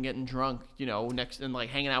potion and getting drunk, next and like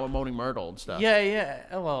hanging out with Moaning Myrtle and stuff. Yeah,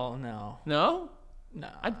 yeah. Well, no. No? No.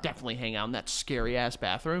 I'd definitely hang out in that scary ass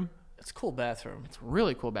bathroom. It's a cool bathroom. It's a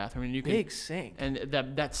really cool bathroom, and you can Big sink. and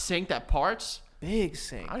that sink that parts. Big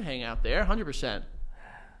sink. I'd hang out there, 100%.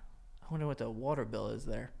 I wonder what the water bill is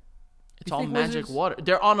there. It's You all think magic wizards- water.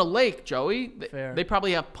 They're on a lake, Joey. Fair. They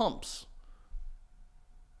probably have pumps.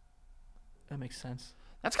 That makes sense.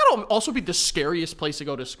 That's gotta also be the scariest place to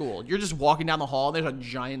go to school. You're just walking down the hall and there's a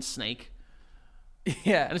giant snake.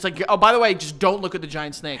 Yeah. And it's like, oh, by the way, just don't look at the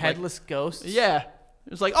giant snake. Headless ghosts. Yeah.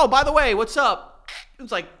 It's like, oh, by the way, what's up?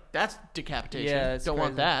 It's like, that's decapitation. Yeah, it's don't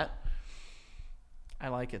want crazy. that. I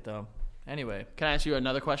like it though. Anyway. Can I ask you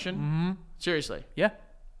another question? Mm-hmm. Seriously. Yeah.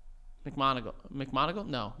 McMonagall?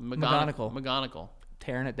 No. McGonagall. McGonagall.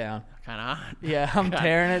 Tearing it down. Kind of hot. Yeah, I'm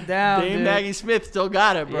tearing it down, Dame dude. Maggie Smith still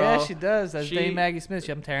got it, bro. Yeah, she does. That's She- Dame Maggie Smith.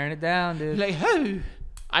 I'm tearing it down, dude. Like, ho.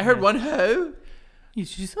 I heard one ho.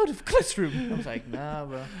 She's out of classroom. I was like, nah,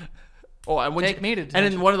 bro. Oh, and when Take me to and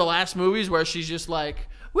detention. in one of the last movies where she's just like,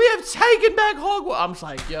 we have taken back Hogwarts. I'm just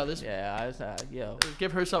like, yo, this. Yeah, I was yo.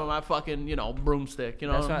 Give her some of my fucking, broomstick. You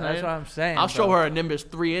know That's what I'm saying? what I'm saying. I'll show bro. her a Nimbus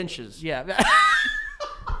 3 inches. Yeah.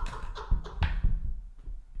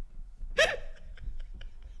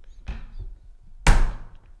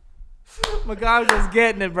 McGonagall's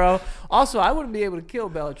getting it, bro. Also, I wouldn't be able to kill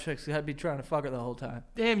Bellatrix. I'd be trying to fuck her the whole time.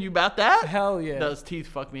 Damn, you about that? Hell yeah. Those teeth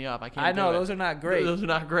fuck me up. I can't. I know do it. those are not great, Those are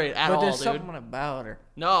not great at but all, there's dude. something about her.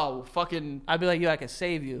 No, fucking. I'd be like, I can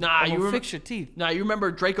save you. Nah, I'm you gonna remember- fix your teeth. Now you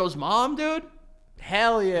remember Draco's mom, dude?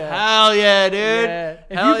 Hell yeah. Hell yeah, dude. Yeah.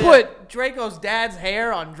 If Hell you yeah. put Draco's dad's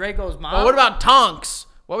hair on Draco's mom. Oh, what about Tonks?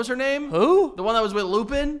 What was her name? who? The one that was with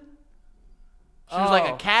Lupin. She was like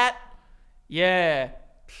a Oh. cat. Yeah.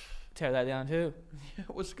 Tear that down too.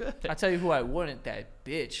 It was good. I tell you who I wouldn't. That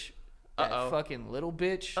bitch. That Uh-oh. fucking little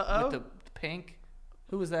bitch Uh-oh. with the pink.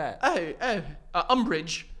 Who was that? Hey,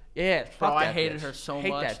 Umbridge. Yeah, Bro, fuck I that hated bitch. her so Hate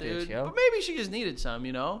much, that dude. bitch, yo. But maybe she just needed some,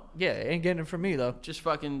 Yeah, ain't getting it from me though. Just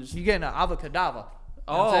fucking. Just, You getting an avocadava? You know what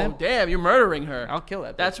oh, I'm saying? damn! You're murdering her. I'll kill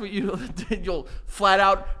that bitch. That's what you'll flat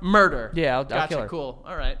out murder. Yeah, I'll Gotcha. kill her. Cool.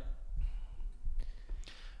 All right.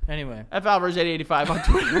 Anyway, F Alvarez 8085 on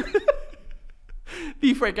Twitter.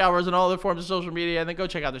 The Frank Alvarez on all other forms of social media, and then go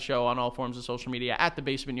check out the show on all forms of social media at The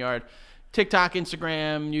Basement Yard, TikTok,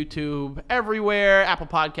 Instagram, YouTube, everywhere, Apple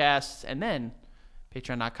Podcasts, and then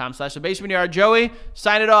patreon.com/The Basement Yard. Joey,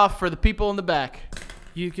 sign it off for the people in the back.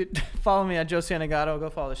 you could follow me at Joe Santagato. Go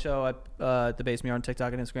follow the show at The Basement Yard on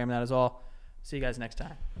TikTok and Instagram. That is all. See you guys next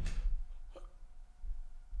time.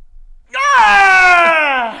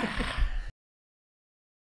 Ah!